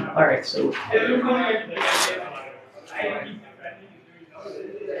 Alright, so.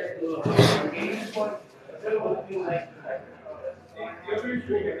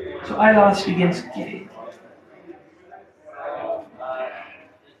 So I lost against Gay.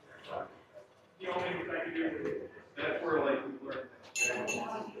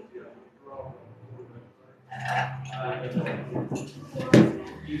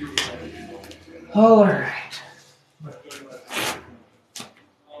 All right.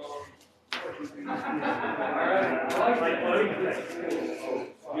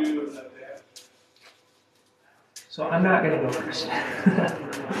 So I'm not going to go first.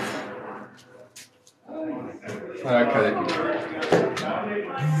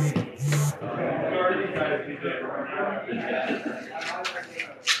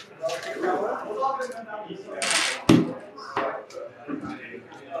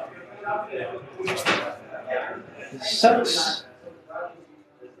 This sucks.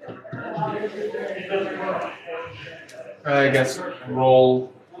 I guess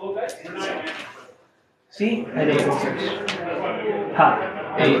roll. See? I didn't go first. Ha.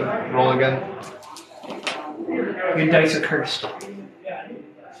 8. Roll again. Your dice are cursed.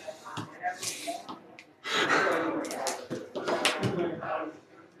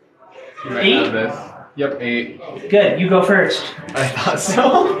 You might 8? have this. Yep, 8. Good, you go first. I thought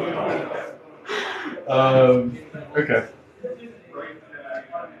so. Okay.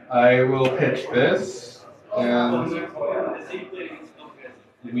 I will pitch this, and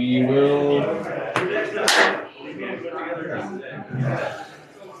we will.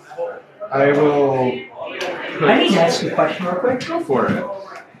 I will. I need to ask you a question real quick. Go for it.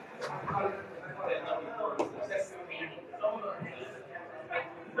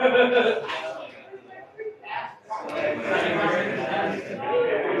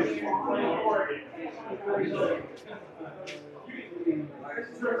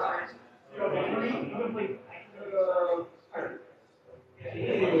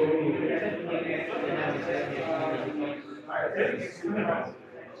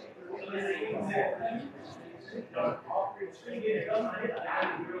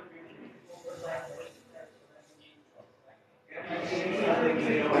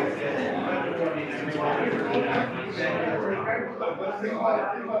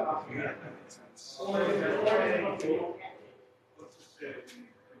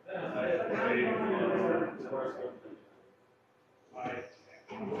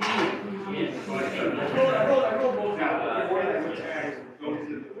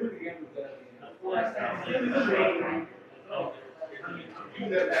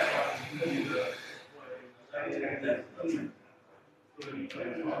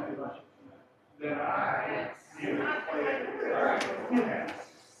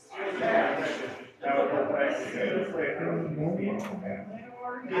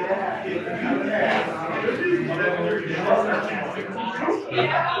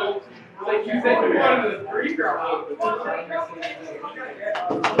 Like you said, you wanted a 3-drop.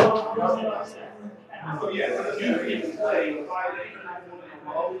 So yes, you can play 5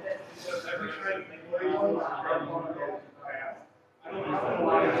 because every time you play one, you're going to go fast. I don't know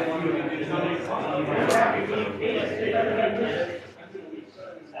why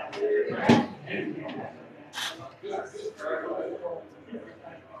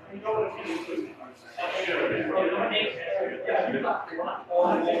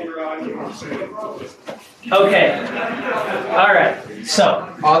Okay. All right. So.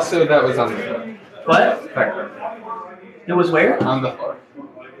 Also, that was on the floor. What? It was where? On the floor.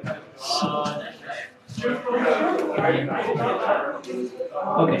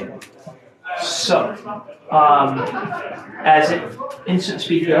 Okay. So, as instant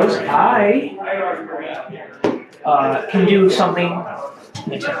speed goes, I can do something.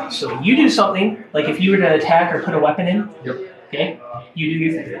 So you do something like if you were to attack or put a weapon in. Yep. Okay. You do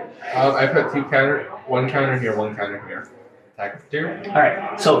your thing. I put one counter here, one counter here. Attack 2. All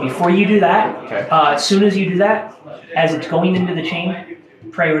right. So before you do that, Okay. as soon as you do that, as it's going into the chain,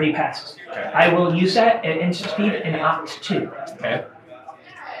 priority passes. Okay. I will use that at instant speed and opt 2. Okay.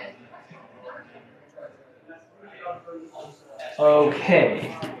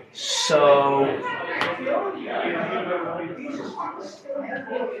 Okay. So.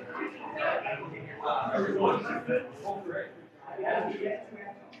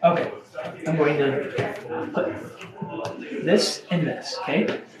 Okay. I'm going to put this and this,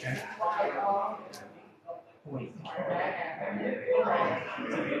 okay? Wait.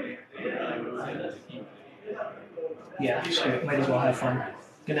 Yeah, screw it. Might as well have fun.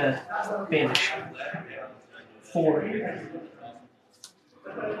 Gonna banish. 4.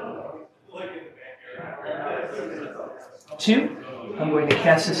 Two, I'm going to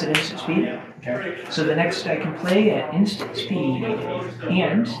cast this at instant speed. Okay. So the next I can play at instant speed,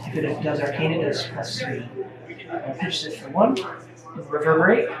 and if it does arcane, it does +3. I'll pitch this for 1,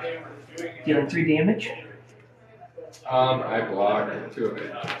 reverberate, dealing 3 damage. I block 2 of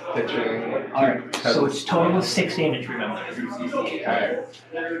it. Pitching. Alright, so it's total of 6 damage, remember. Okay.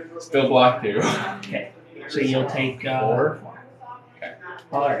 Still block 2. Okay, so you'll take 4. Okay.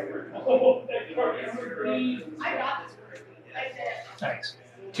 Alright. Thanks.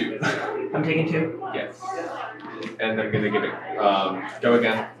 2. I'm taking 2. Yes. And I'm gonna give it go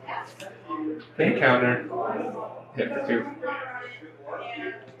again. Okay. Counter. Hit for 2.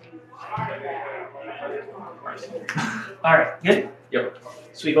 Alright, good? Yep.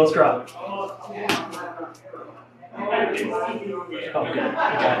 So we both draw. Oh, good.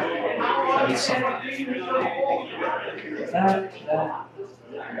 That means something. That.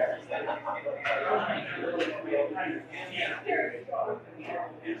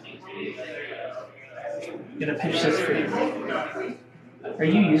 I'm gonna pitch this for you. Are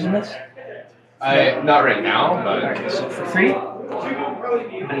you using this? Not right now, but Okay, so for 3,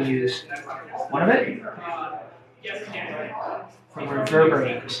 I'm gonna use 1 of it. From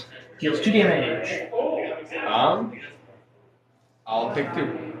reverberate. Deals 2 damage. I'll take 2.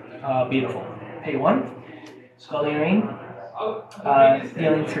 Beautiful. Pay 1. Scalding Rain.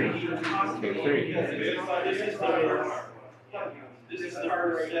 Dealing 3. Take 3.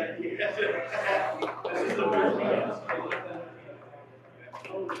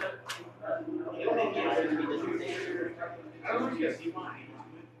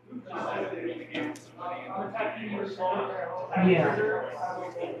 Yeah.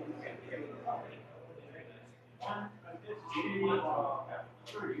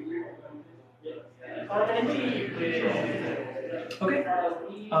 Okay.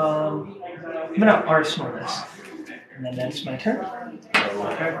 I'm gonna arsenal this. And then that's my turn.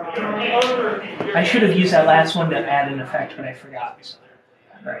 I should have used that last one to add an effect, but I forgot. So.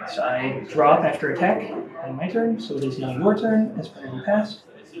 Alright, so I draw up after attack on my turn, so it is now your turn as per your past.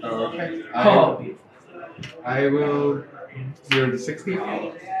 Okay. Oh, beautiful. I will 0 to 60.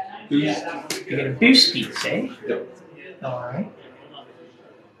 Boost. You're gonna boost these, eh? Yep. Alright.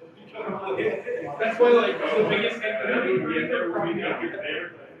 That's why, like, the biggest thing that I would get there would be up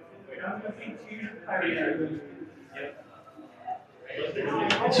there.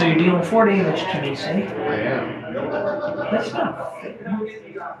 So you're dealing 4 damage to me, say? I am. That's not fair.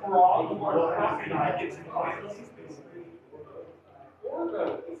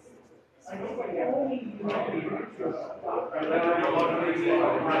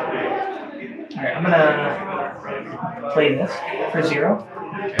 Alright, I'm gonna play this for 0.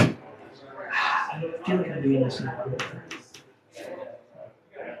 Okay. I feel like I'm doing this in the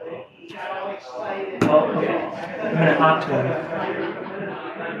Oh, okay. I'm gonna opt to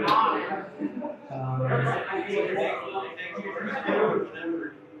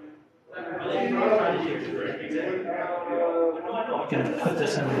gonna put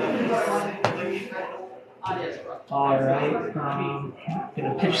this in. Alright,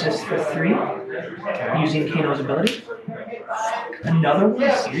 gonna pitch this for 3 using Kano's ability. Another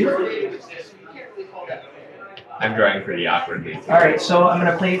one? Seriously? I'm drawing pretty awkwardly. Alright, so I'm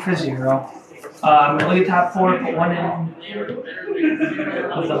gonna play it for 0. I'm gonna look at top 4, put 1 in.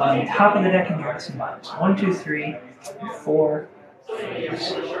 Put them on top of the deck and the rest in bottom. So 1, 2, 3, 4.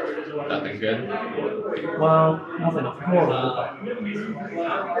 Nothing good. Well, nothing horrible.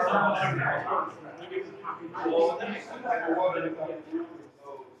 We'll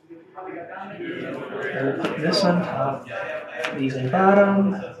put this on top, these in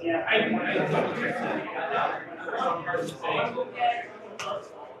bottom.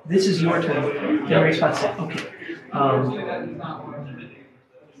 This is your turn. In response to okay.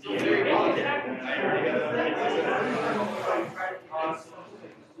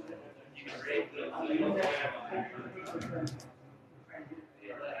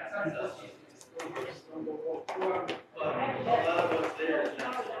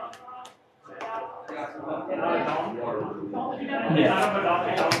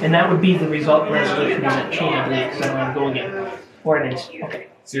 Yeah. And that would be the result resolution in that chain, I believe, because I want to go again. Or an instant. Okay.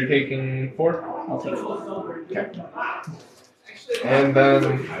 So you're taking 4? I'll take 4. Okay. And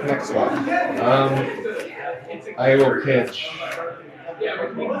then next one. I will pitch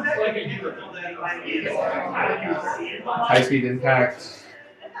high speed impact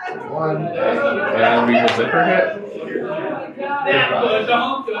 1 and we will zipper hit.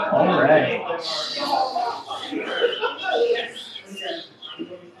 Alright.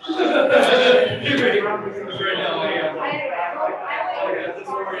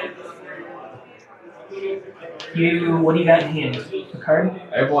 What do you got in hand? A card?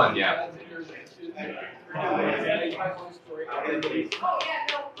 I have 1, yeah.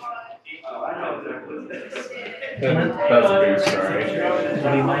 That's a boost, sorry.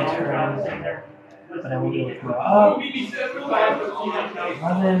 It'll be my turn. But I will need to go up. 11.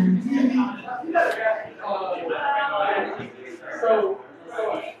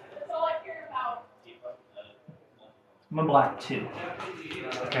 I'm a black 2.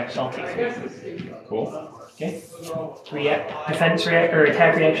 Okay, so I'll take 3. Cool. Okay. Defense react or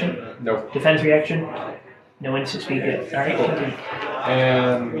attack reaction? Nope. Defense reaction? No instant speed. Good. Alright, continue.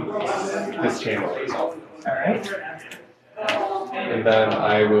 And this chain will resolve. Alright. And then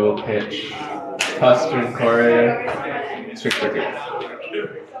I will pitch Custard Core Stricter 2.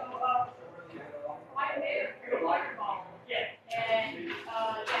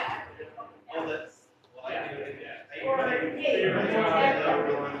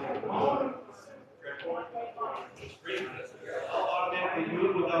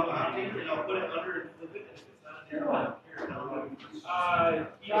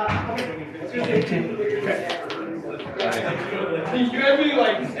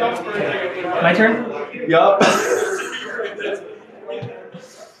 My turn? Yup. I'm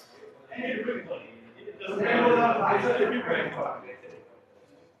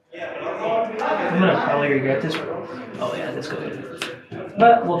gonna probably regret this. Oh yeah, that's good.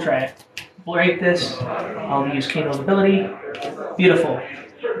 But we'll try it. Break this. I'll use Kano's ability. Beautiful.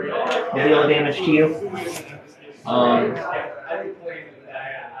 I'll deal damage to you.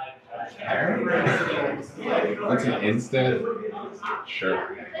 That's an instant.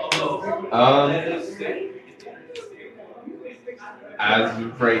 Sure. As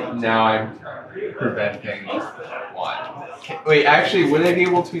of right now, I'm preventing 1. Wait, actually, would I be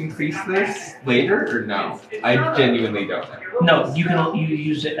able to increase this later or no? I genuinely don't know. No, you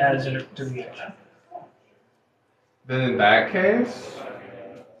use it as a reaction. Then in that case,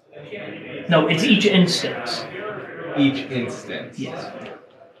 No, it's each instance. each instance. Yes.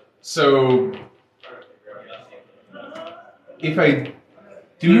 So if I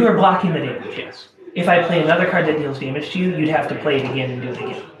do, You are blocking the damage, yes. if I play another card that deals damage to you, you'd have to play it again and do it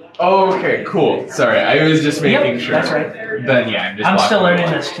again. Oh, okay, cool. Sorry, I was just making sure. That's right. Then yeah, I'm just. I'm still blocking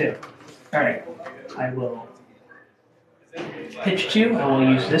learning one. this too. All right, I will pitch 2. I will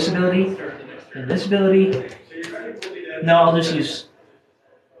use this ability and this ability. No, I'll just use.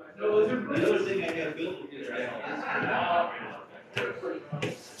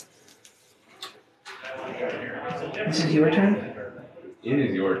 This is your turn? It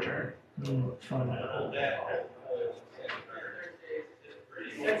is your turn. Fun.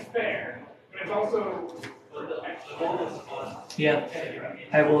 That's fair. But it's also. Yeah.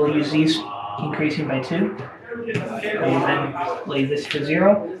 I will use these, increasing by 2. And then play this for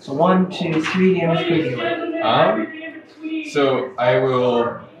 0. So 1, 2, 3 damage per 0. So I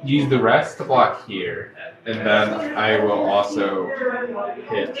will use the rest to block here, and then I will also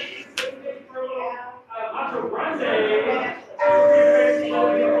pitch.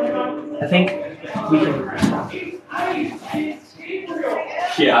 I think we can.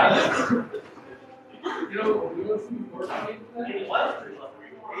 Yeah.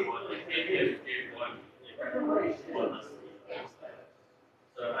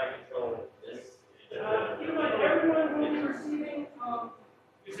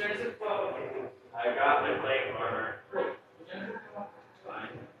 I got my plate armor.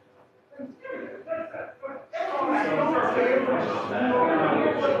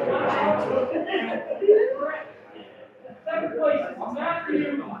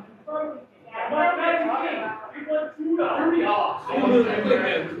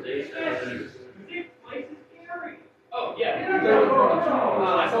 Oh, yeah.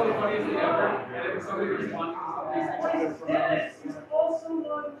 I saw the funniest thing ever, and it was somebody responding to somebody's also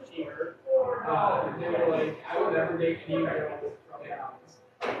one here. They were like, I would never date any girl from Dallas.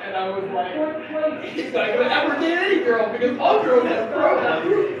 And I was like, he's not gonna ever date any girl because all girls have pronouns.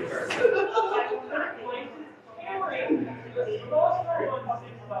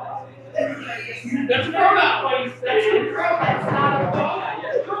 That's a pronoun. That's a pronoun. That's not a pronoun.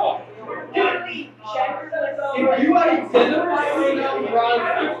 If you identify yourself wrong,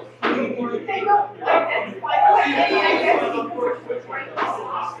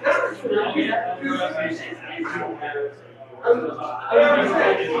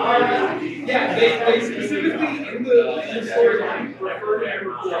 yeah, they specifically in the storyline refer to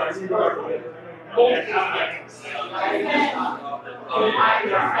everyone as multiple times.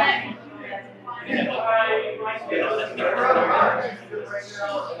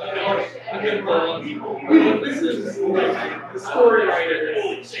 This is like the story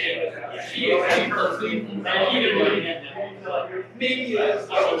writer. She is a person, and he didn't maybe it's a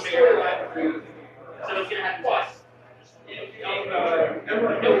story writer. So it's gonna have plus.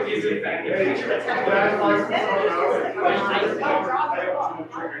 Everyone is in fact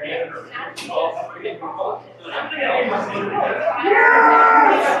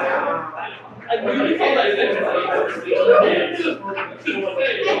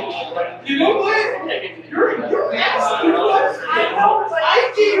you know what? You're asking what?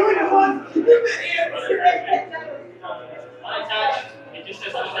 I gave you the one. Give the answer. Unattached. It just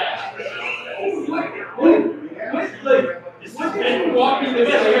says unattached. What did you walk in this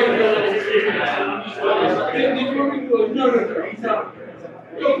area? Did you want me to go? No. He's not.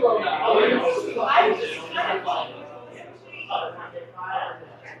 Go throw that.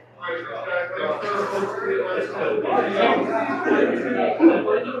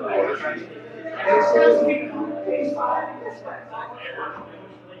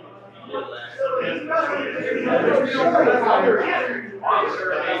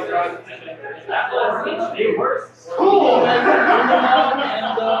 Cool.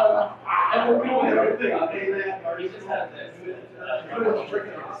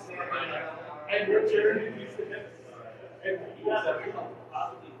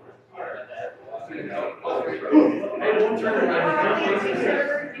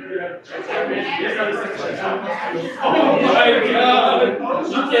 Oh my God!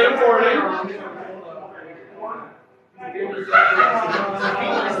 You can't afford it.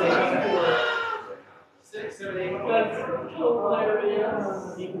 That's hilarious.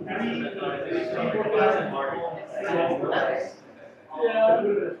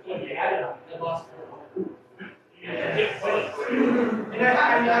 You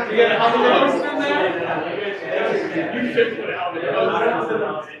got a helmet host in there? You should put a helmet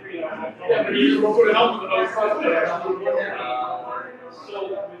host. Yeah, but you should put a helmet host there.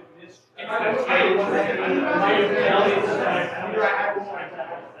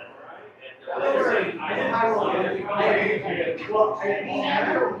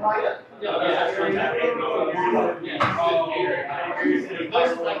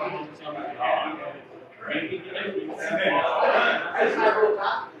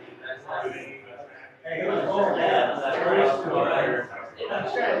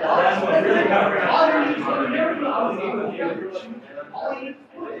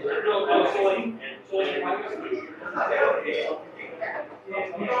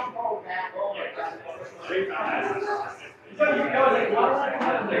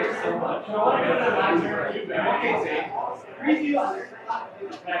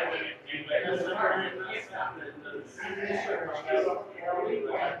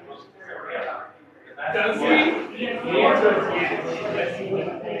 Does he?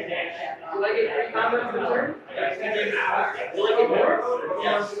 Like it three comments in turn? You like it more?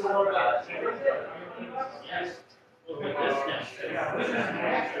 Yes.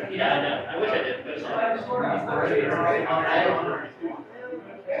 Yeah, I know. I wish I did.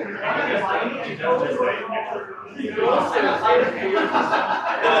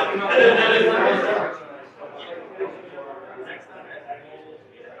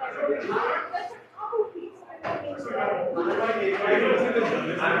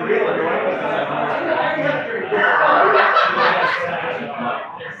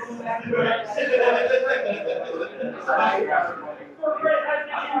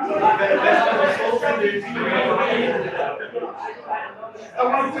 I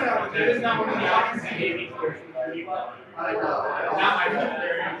want to put out that is not one of the options he gave me. Not my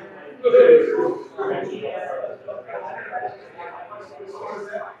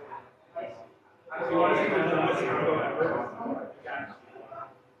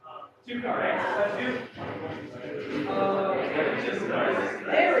Two cards.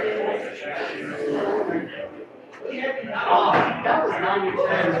 There it is. Oh, that was 90.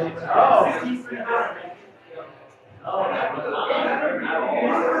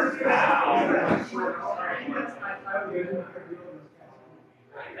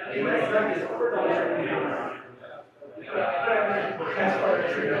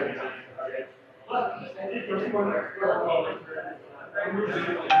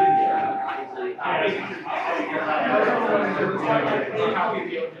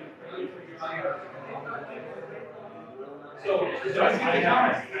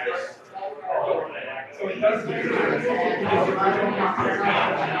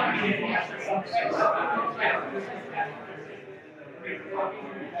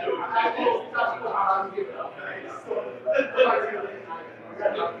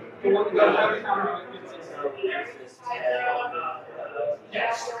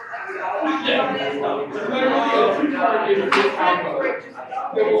 Yes.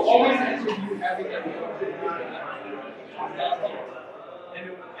 They will always answer you having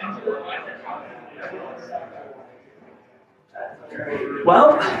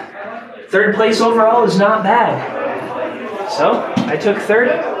Well, third place overall is not bad. So I took third.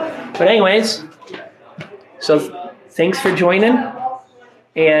 But anyways, so thanks for joining.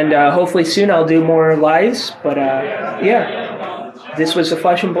 And hopefully soon I'll do more lives. But yeah, this was the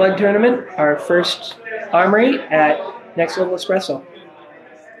Flesh and Blood tournament, our first Armory at Next Level Espresso.